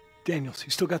 Daniels, you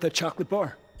still got that chocolate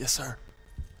bar? Yes, sir.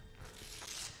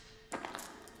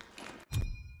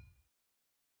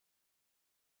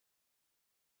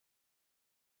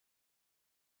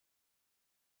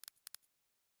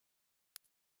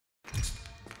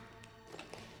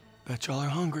 Bet y'all are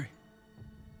hungry.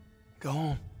 Go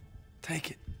home.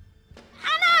 Take it.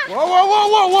 Whoa, whoa, whoa,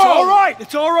 whoa, whoa! It's all right!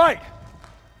 It's all right!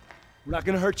 We're not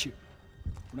gonna hurt you.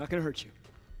 We're not gonna hurt you.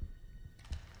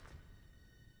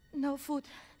 No food.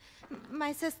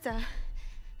 My sister.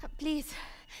 Please.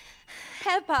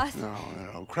 Help us.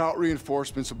 No. Kraut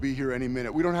reinforcements will be here any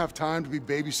minute. We don't have time to be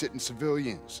babysitting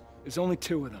civilians. There's only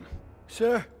 2 of them.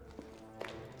 Sir,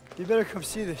 you better come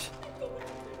see this.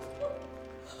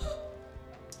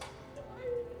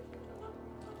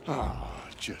 Oh,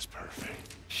 just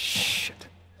perfect. Shit.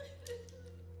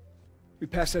 We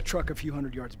passed that truck a few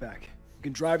hundred yards back. We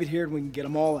can drive it here and we can get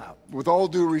them all out. With all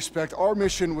due respect, our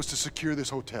mission was to secure this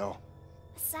hotel.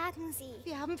 Sagen Sie.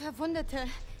 Wir haben Verwundete.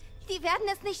 Die werden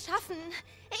es nicht schaffen.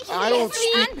 Ich I will don't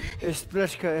sie an. Ich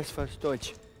spreche etwas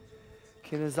Deutsch.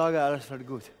 Keine Sorge, alles wird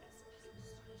gut.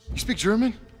 You speak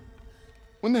German?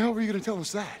 When the hell were you gonna tell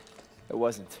us that? It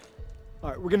wasn't.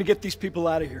 All right, we're gonna get these people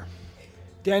out of here.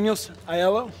 Daniels,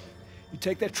 Aiello, you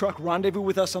take that truck, rendezvous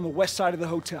with us on the west side of the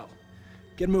hotel.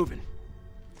 Get moving.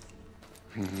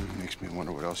 Makes me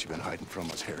wonder what else you've been hiding from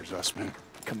us, Herr Zussman.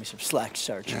 Cut me some slack,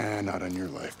 Sergeant. Nah, not on your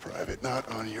life, Private.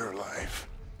 Not on your life.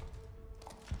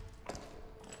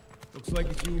 Looks like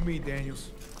it's you and me,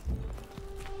 Daniels.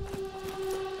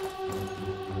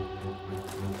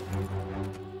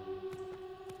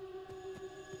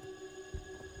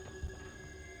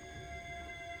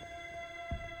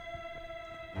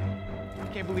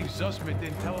 I can't believe Zussman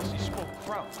didn't tell us he spoke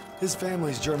Kraut. His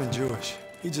family's German-Jewish.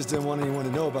 He just didn't want anyone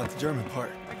to know about the German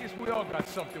part. I guess we all got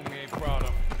something we ain't proud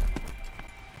of.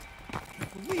 I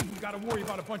believe we gotta worry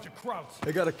about a bunch of Krauts.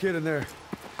 They got a kid in there.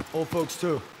 Old folks,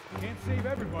 too. Can't save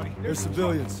everybody. They're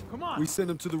civilians. Come on. We send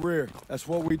them to the rear. That's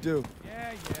what we do.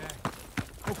 Yeah.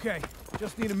 Okay,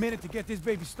 just need a minute to get this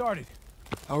baby started.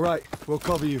 All right, we'll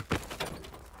cover you.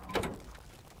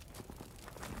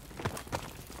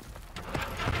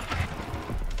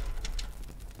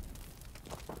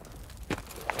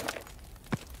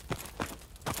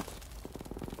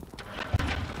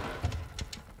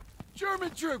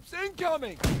 German troops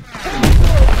incoming!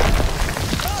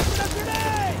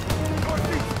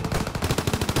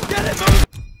 Get it, move!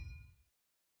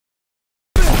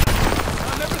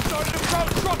 I've never started a Kraut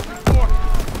truck before!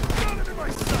 Got him in my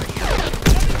sight!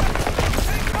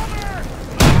 Take cover!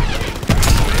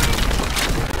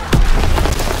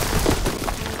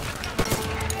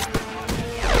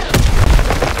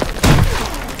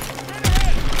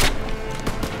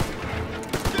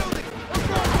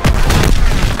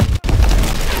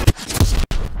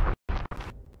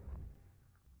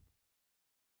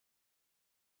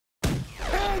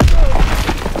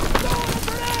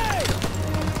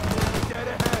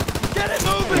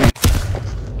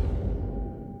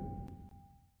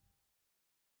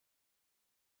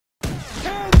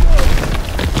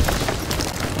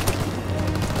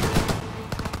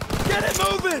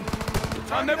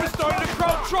 I never started a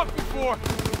Kraut truck before.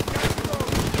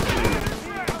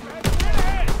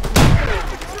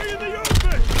 Tree in the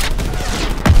open!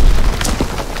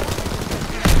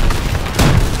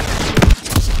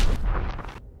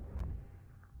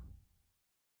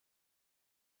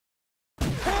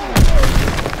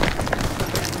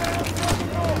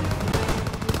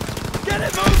 Get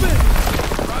it moving!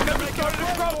 I never started a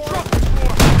Kraut truck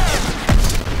before.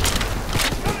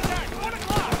 Contact, 1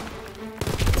 o'clock!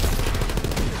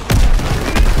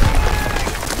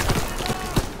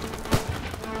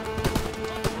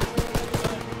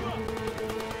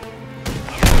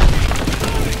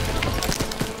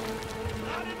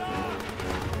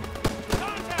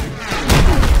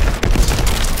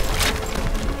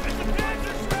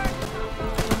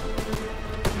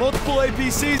 Multiple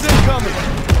APCs incoming!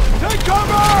 Take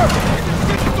cover! There's a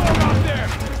shitstorm out there!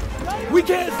 We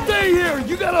can't stay here!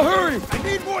 You gotta hurry! I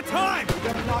need more time! We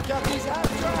gotta knock out these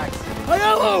abstracts.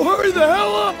 Hello! Hurry the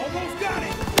hell up! Almost got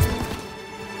it!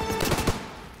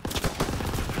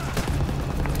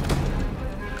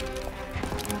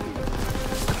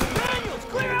 Daniels,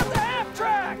 clear out the half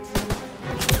tracks!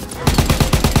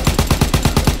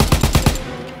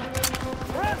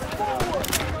 Press forward!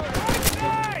 Right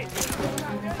side!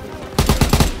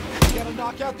 We gotta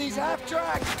knock out these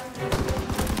abstracts.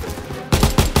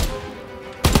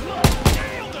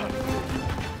 Nailed him!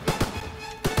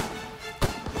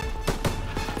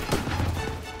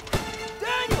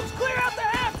 Daniels, clear out the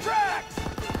half tracks!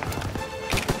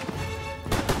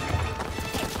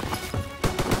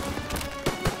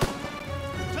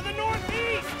 To the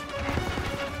northeast!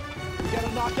 We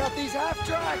gotta knock out these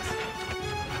abstracts.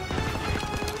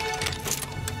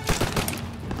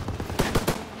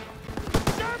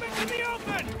 Germans in the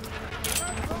open!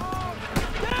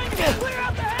 Daniels, clear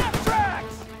out the half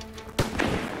tracks!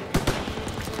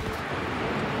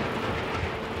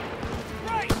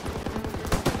 Right!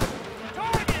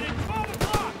 Target at 12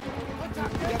 o'clock! We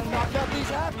gotta knock out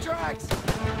these abstracts.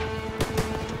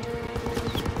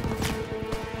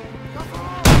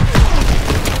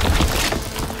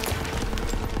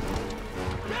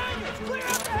 Daniels, clear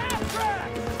out the half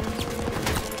tracks!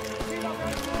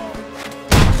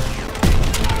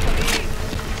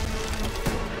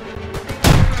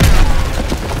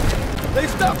 They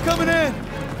stopped coming in!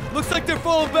 Looks like they're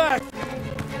falling back!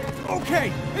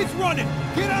 Okay, it's running!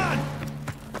 Get on!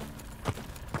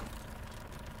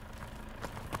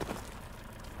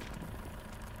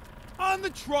 On the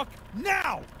truck,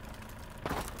 now!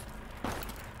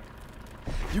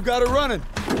 You got it running!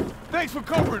 Thanks for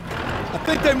covering me! I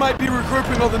think they might be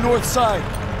regrouping on the north side.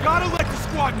 Gotta let the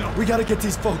squad know! We gotta get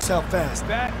these folks out fast.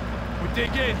 That, we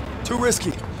dig in. Too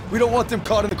risky. We don't want them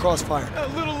caught in the crossfire. A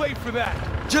little late for that.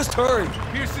 Just hurry.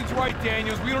 Pearson's right,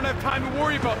 Daniels. We don't have time to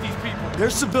worry about these people. They're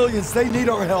civilians. They need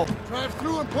our help. Drive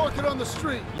through and park it on the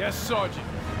street. Yes, Sergeant.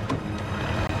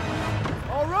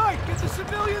 All right, get the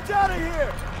civilians out of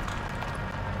here.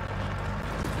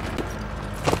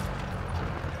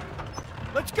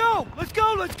 Let's go! Let's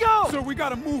go! Let's go! Sir, we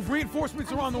gotta move.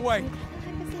 Reinforcements are on the way. Ein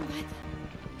bisschen weiter.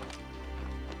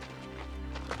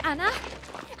 Anna? Anna!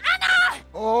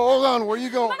 Oh, hold on. Where you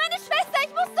going? Meine Schwester,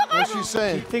 ich muss zurück! What's she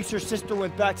saying? She thinks her sister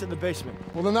went back to the basement.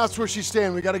 Well, then that's where she's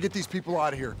staying. We gotta get these people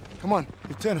out of here. Come on.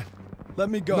 Lieutenant, let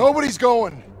me go. Nobody's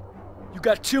going. You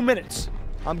got 2 minutes.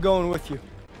 I'm going with you.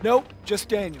 Nope, just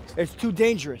Daniels. It's too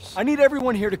dangerous. I need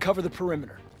everyone here to cover the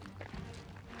perimeter.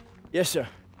 Yes, sir.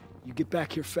 You get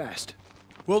back here fast.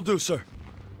 Will do, sir.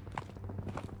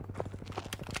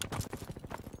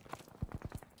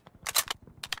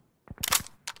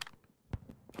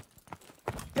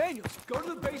 Daniels, go to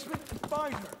the basement and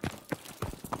find her.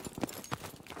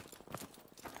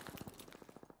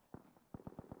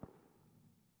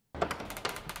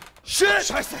 Shit!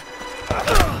 Scheiße!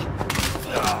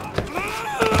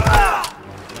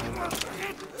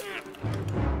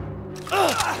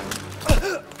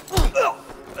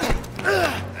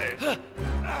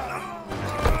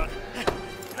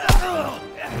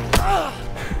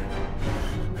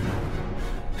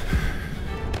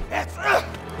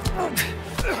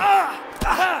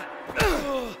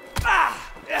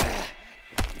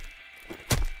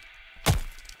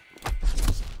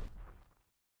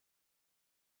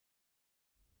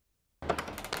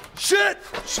 Shit!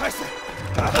 Scheiße!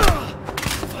 Ah!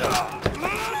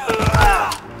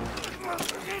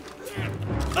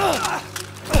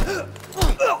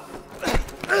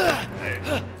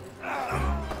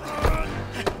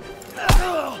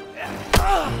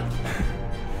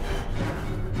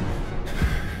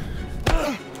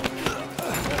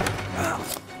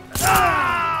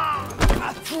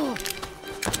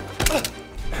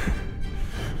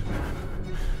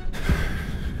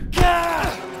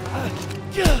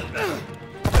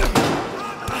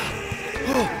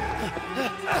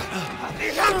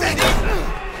 Ich hab den!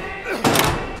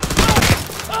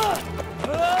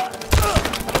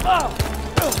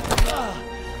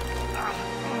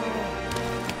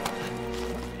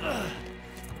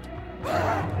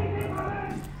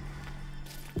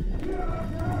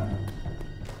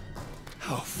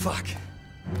 Oh, fuck.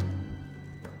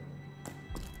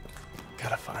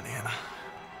 Gotta find Anna.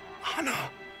 Anna,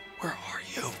 where are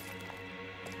you?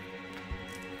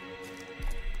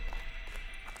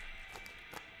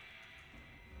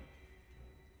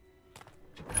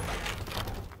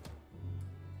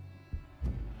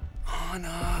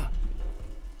 Anna.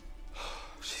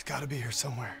 She's gotta be here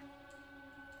somewhere.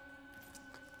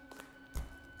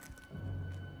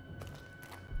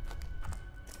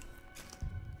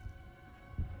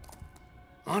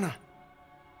 Anna.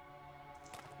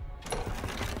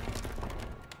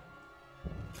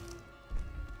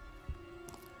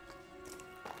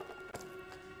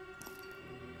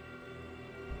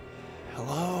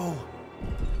 Hello?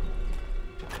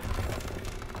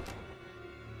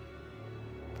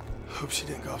 Hope she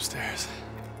didn't go upstairs.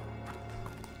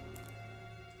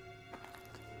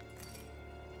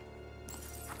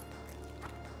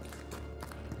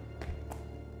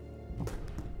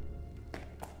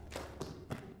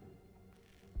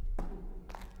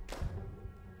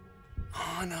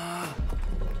 Anna.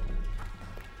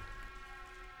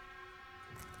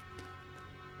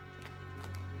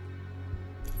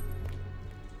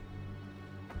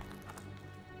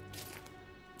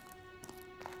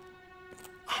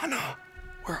 Anna,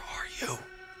 where are you?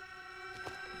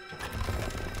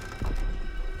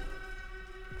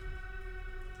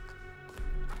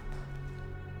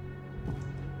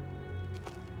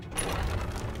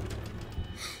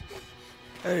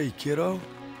 Hey, kiddo.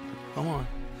 Come on.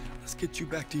 Let's get you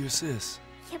back to your sis.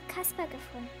 Ich habe Kasper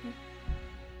gefunden.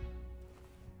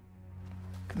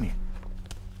 Come here.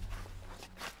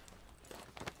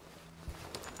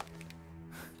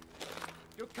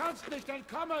 Du kannst nicht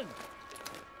entkommen!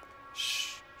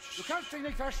 Du kannst dich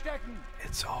nicht verstecken!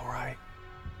 It's all right.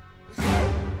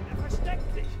 Er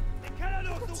versteckt sich! Den Keller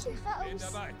durchsuchen! Bin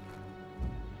dabei!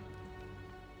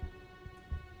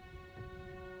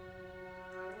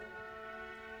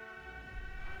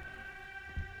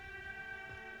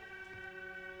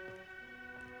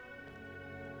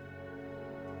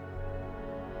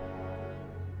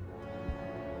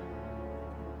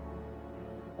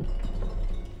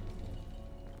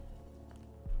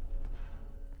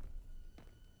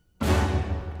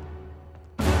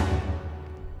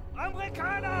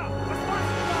 Amerikaner! Was machst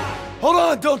du da? Hold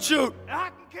on, don't shoot! Er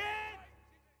hat ein Kind!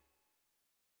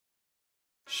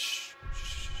 Shh.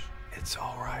 It's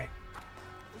all right.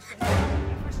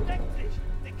 Er versteckt sich!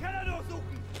 Den Keller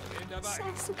durchsuchen! Bin dabei!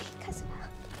 Alles okay, Kasper.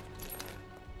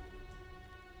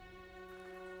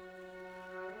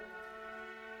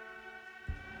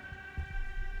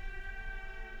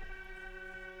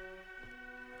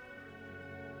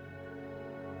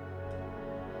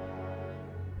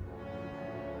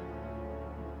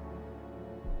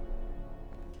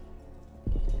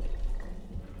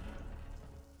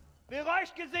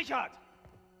 Bereich gesichert!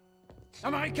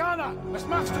 Amerikaner! Was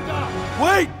machst du da?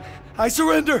 Wait! I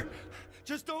surrender!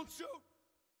 Just don't shoot!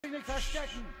 Dich nicht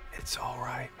verstecken! It's all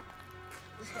right.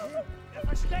 Er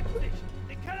versteckt sich!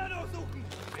 Den Keller durchsuchen!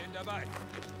 Bin dabei!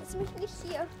 Lass mich nicht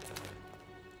hier.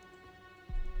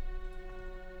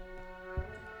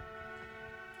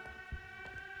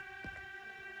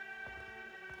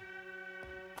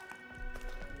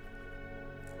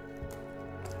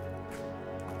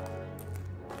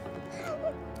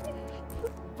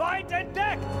 Feind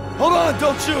entdeckt! Hold on,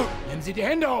 don't shoot! Nehmen Sie die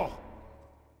Hände hoch!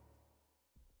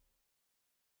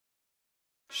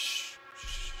 Shh.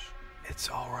 It's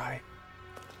all right.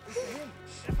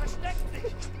 Er versteckt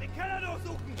sich! Den Keller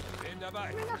durchsuchen! Bin dabei!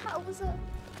 Ich will nach Hause.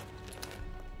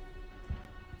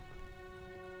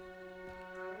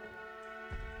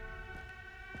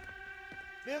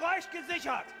 Bereich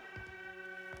gesichert!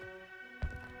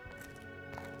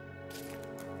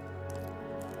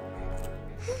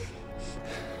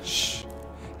 Shh.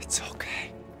 It's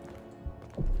okay.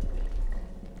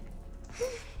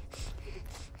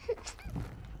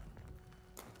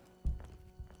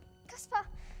 Kasper,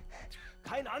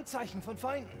 Kein Anzeichen von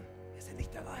Feinden. Wir sind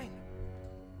nicht allein.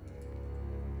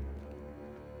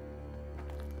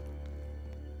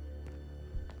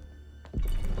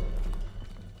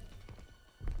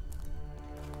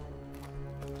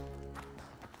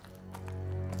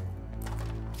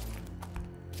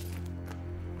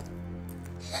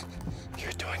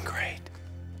 You're doing great.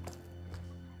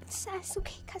 ist alles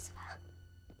okay, Kasper.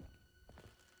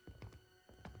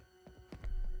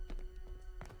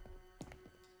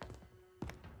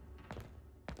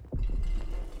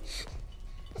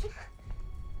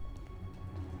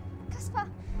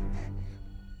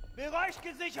 Bereich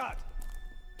gesichert!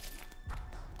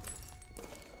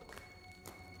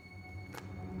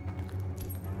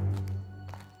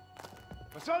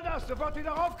 Was soll das? Sofort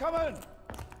wieder raufkommen!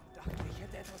 Dachte, ich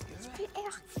hätte etwas gehört.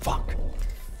 Fuck.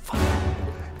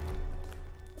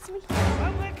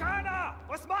 Amerikaner!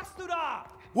 Was machst du da?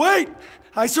 Wait!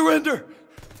 I surrender!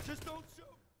 Just don't shoot!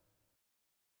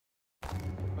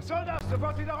 Was soll das?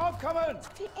 Sofort wieder raufkommen!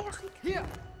 Hier!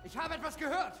 Ich habe etwas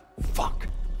gehört! Fuck.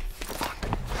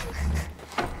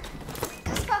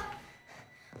 Kaspar!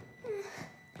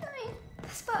 Nein,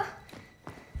 Kaspar!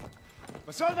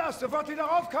 Was soll das? Sofort wieder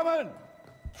raufkommen!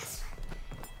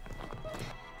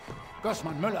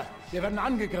 Gossmann, Müller, wir werden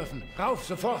angegriffen. Rauf,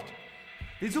 sofort!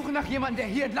 Wir suchen nach jemandem, der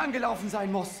hier entlang gelaufen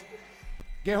sein muss.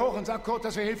 Geh hoch und sag Code,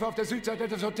 dass wir Hilfe auf der Südseite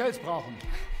des Hotels brauchen.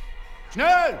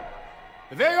 Schnell!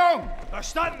 Bewegung!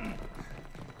 Verstanden!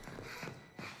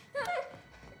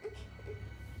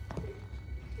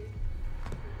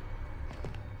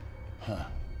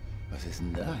 Was ist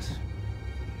denn das?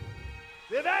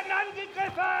 Wir werden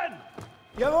angegriffen!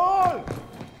 Jawohl!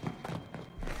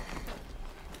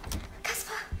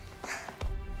 Kaspar!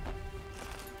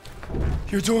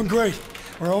 You're doing great.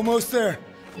 We're almost there.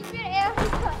 Ich will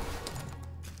Erika!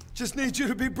 Just need you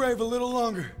to be brave a little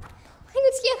longer. Bring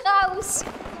uns hier raus!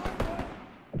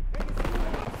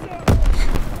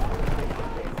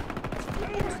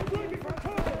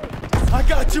 I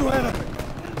got you, Anna.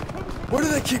 Where do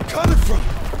they keep coming from?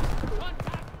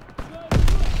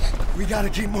 We gotta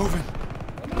keep moving.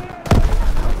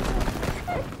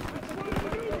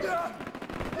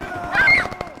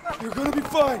 You're gonna be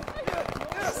fine.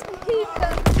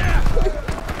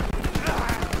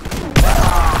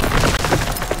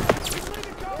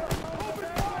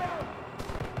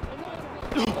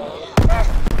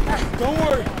 Don't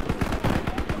worry.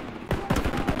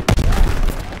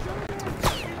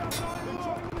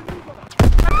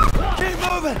 Keep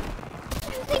moving.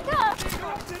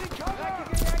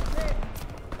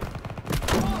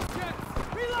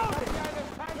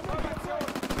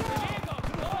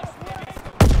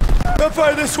 Don't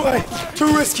fire this way.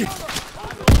 Too risky.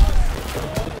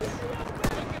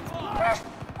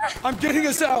 I'm getting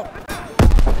us out.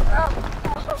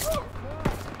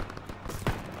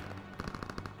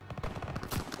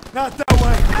 Not that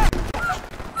way.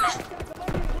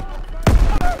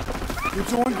 You're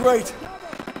doing great.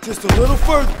 Just a little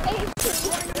further.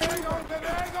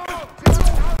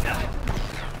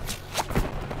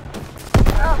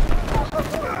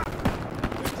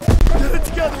 Get it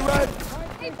together, Red.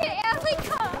 Ich will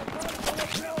Erika!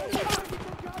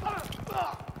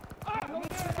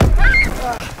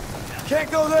 Can't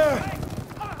go there.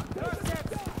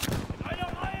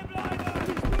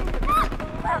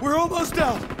 We're almost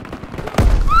out.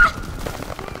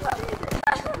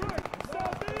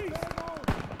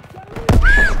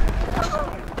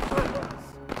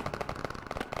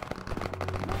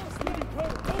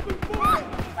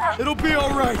 It'll be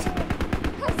all right.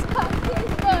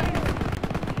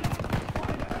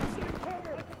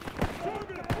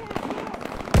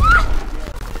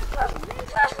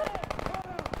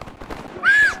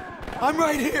 I'm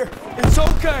right here. It's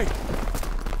okay.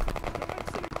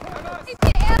 Ich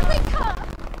will Erika!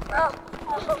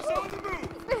 Ich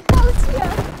will raus hier!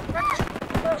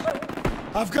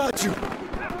 I've got you.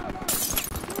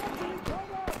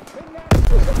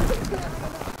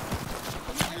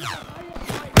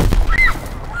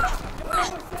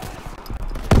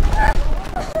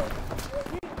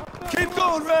 Keep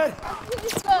going, Red.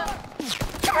 Ich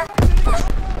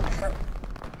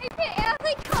will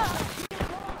Erika!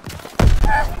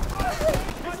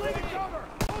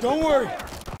 Don't worry.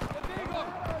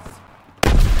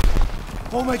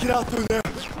 We'll make it out through there.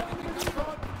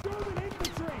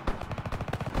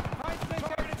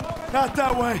 Not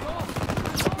that way.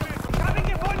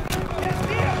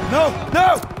 No,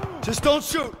 no! Just don't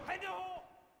shoot.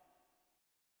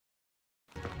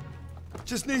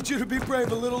 Just need you to be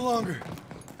brave a little longer.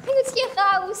 Bring uns hier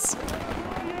raus!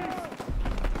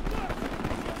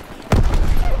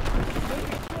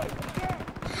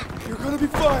 You're gonna be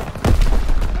fine.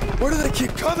 Where do they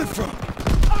keep coming from?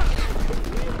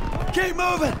 Keep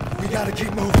moving. We gotta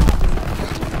keep moving.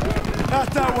 Not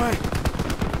that way.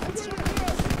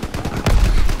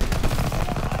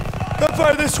 Don't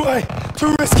fire this way.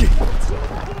 Too risky.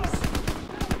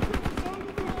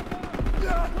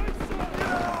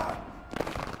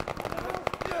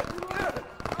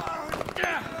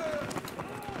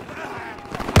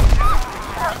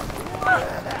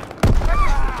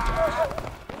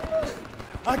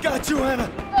 I got you, Anna.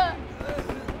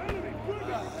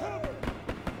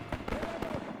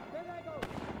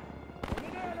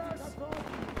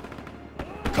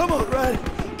 Come on, Red.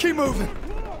 Keep moving.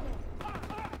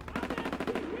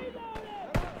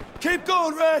 Keep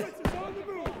going, Red.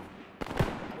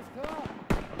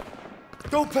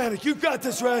 Don't panic. You got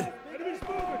this, Red.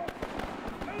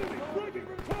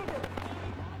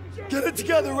 Get it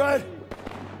together, Red.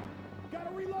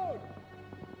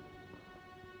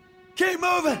 Keep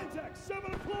moving.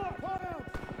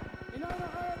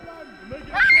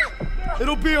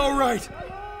 It'll be all right.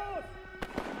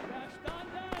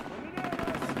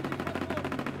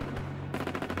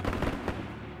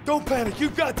 Don't panic. You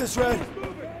got this, Red.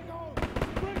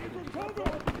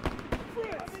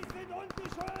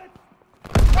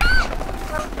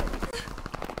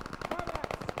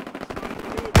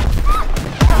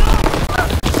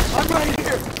 I'm right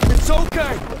here. It's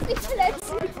okay. Nicht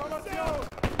verletzen.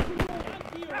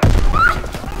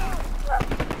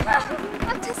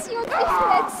 Mach, dass sie uns nicht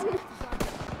verletzen.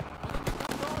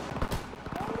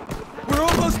 We're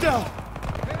almost out.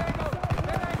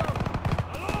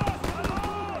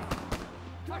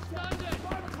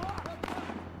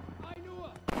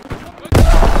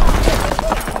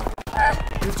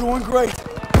 You're doing great.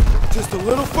 Just a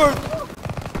little further.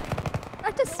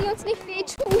 Mach, dass sie uns nicht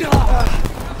wehtun.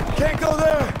 Can't go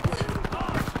there.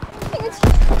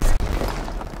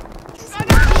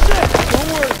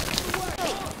 Don't worry.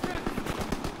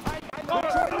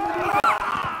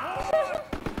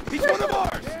 He's one of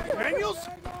ours! Daniels,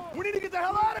 we need to get the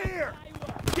hell out of here!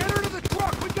 Get her to the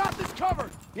truck! We got this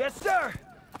covered! Yes, sir.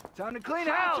 Time to clean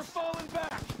house. Shots are falling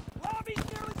back! Lobby's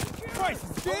nearly secure! Christ,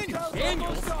 it's Daniels!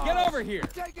 Daniels, get over here!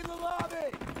 Taking the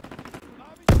lobby!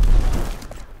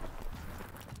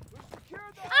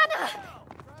 Anna!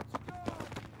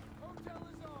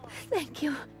 Thank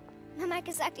you. Mama hat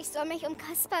gesagt, ich soll mich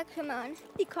Kaspar kümmern.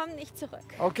 Die kommen nicht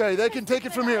zurück. Okay, they can take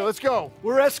it from here. Let's go.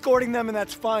 We're escorting them, and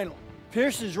that's final.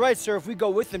 Pearson's right, sir. If we go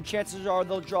with them, chances are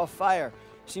they'll draw fire.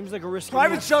 Seems like a risky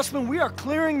Private move. Sussman, we are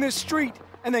clearing this street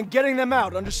and then getting them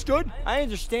out. Understood? I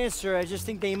understand, sir. I just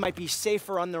think they might be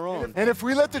safer on their own. And if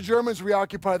we let the Germans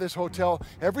reoccupy this hotel,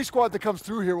 every squad that comes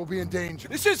through here will be in danger.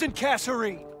 This isn't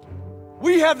Kasserine.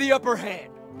 We have the upper hand.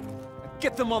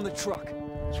 Get them on the truck.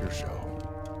 It's your show.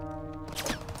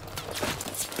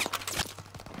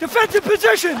 Defensive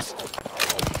positions!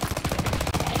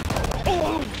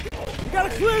 Oh, you gotta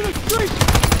clear the street!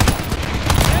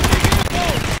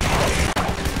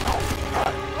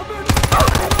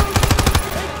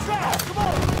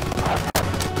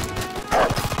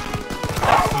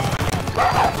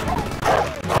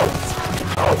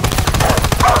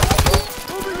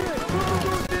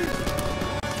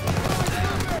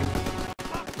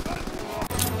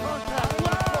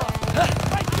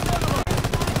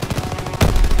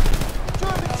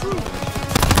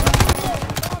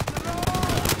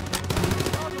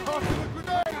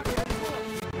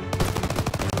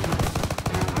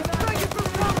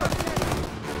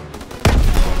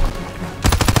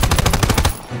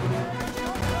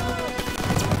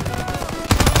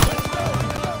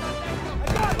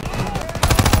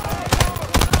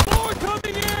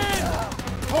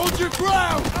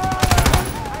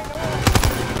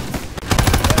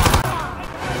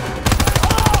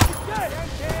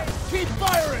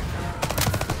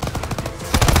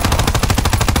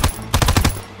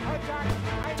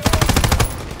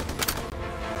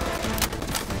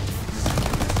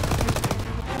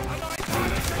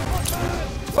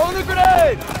 Throw the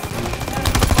grenade!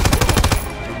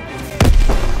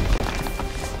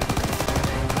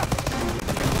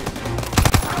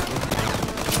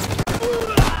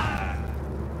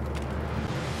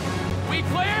 We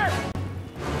clear?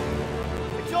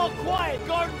 It's all quiet.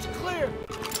 Garden's clear.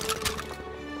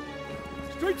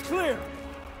 Street's clear.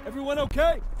 Everyone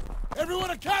okay? Everyone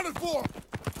accounted for!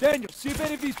 Daniel, see if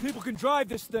any of these people can drive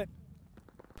this thing.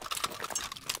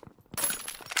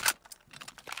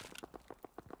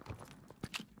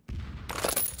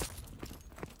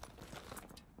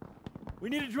 We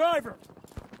need a driver.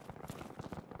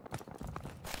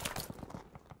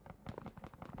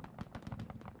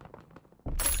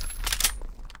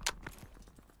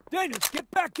 Daniel, get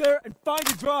back there and find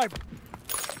a driver.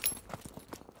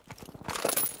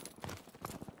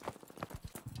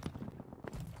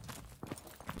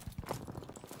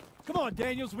 Come on,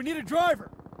 Daniels, we need a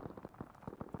driver.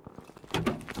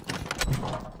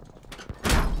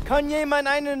 Kann jemand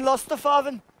einen Laster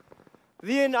fahren?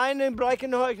 Wir in einen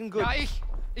Breckenhäusen gut. Ja,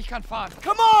 ich kann fahren.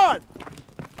 Come on!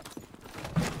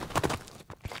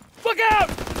 Look out!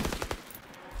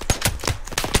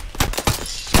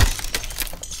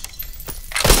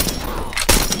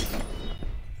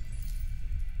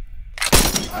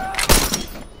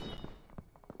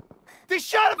 They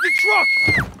shot up the truck!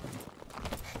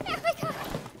 Erika,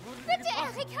 bitte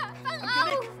Erika, wach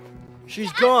auf!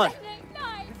 She's gone.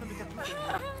 Nein!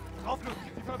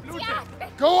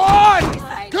 Go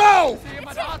on! Go!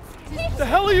 What the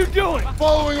hell are you doing?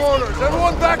 Following orders.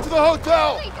 Everyone back to the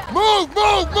hotel. Move,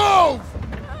 move, move!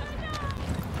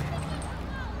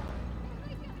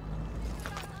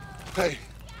 Hey,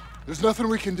 there's nothing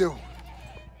we can do.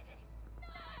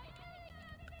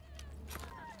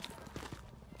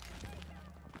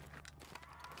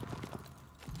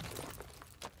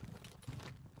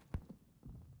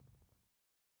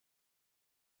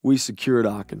 We secured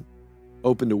Aachen,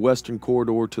 opened a western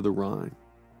corridor to the Rhine.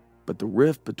 But the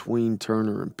rift between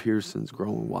Turner and Pearson's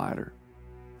growing wider.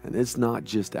 And it's not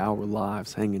just our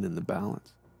lives hanging in the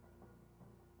balance.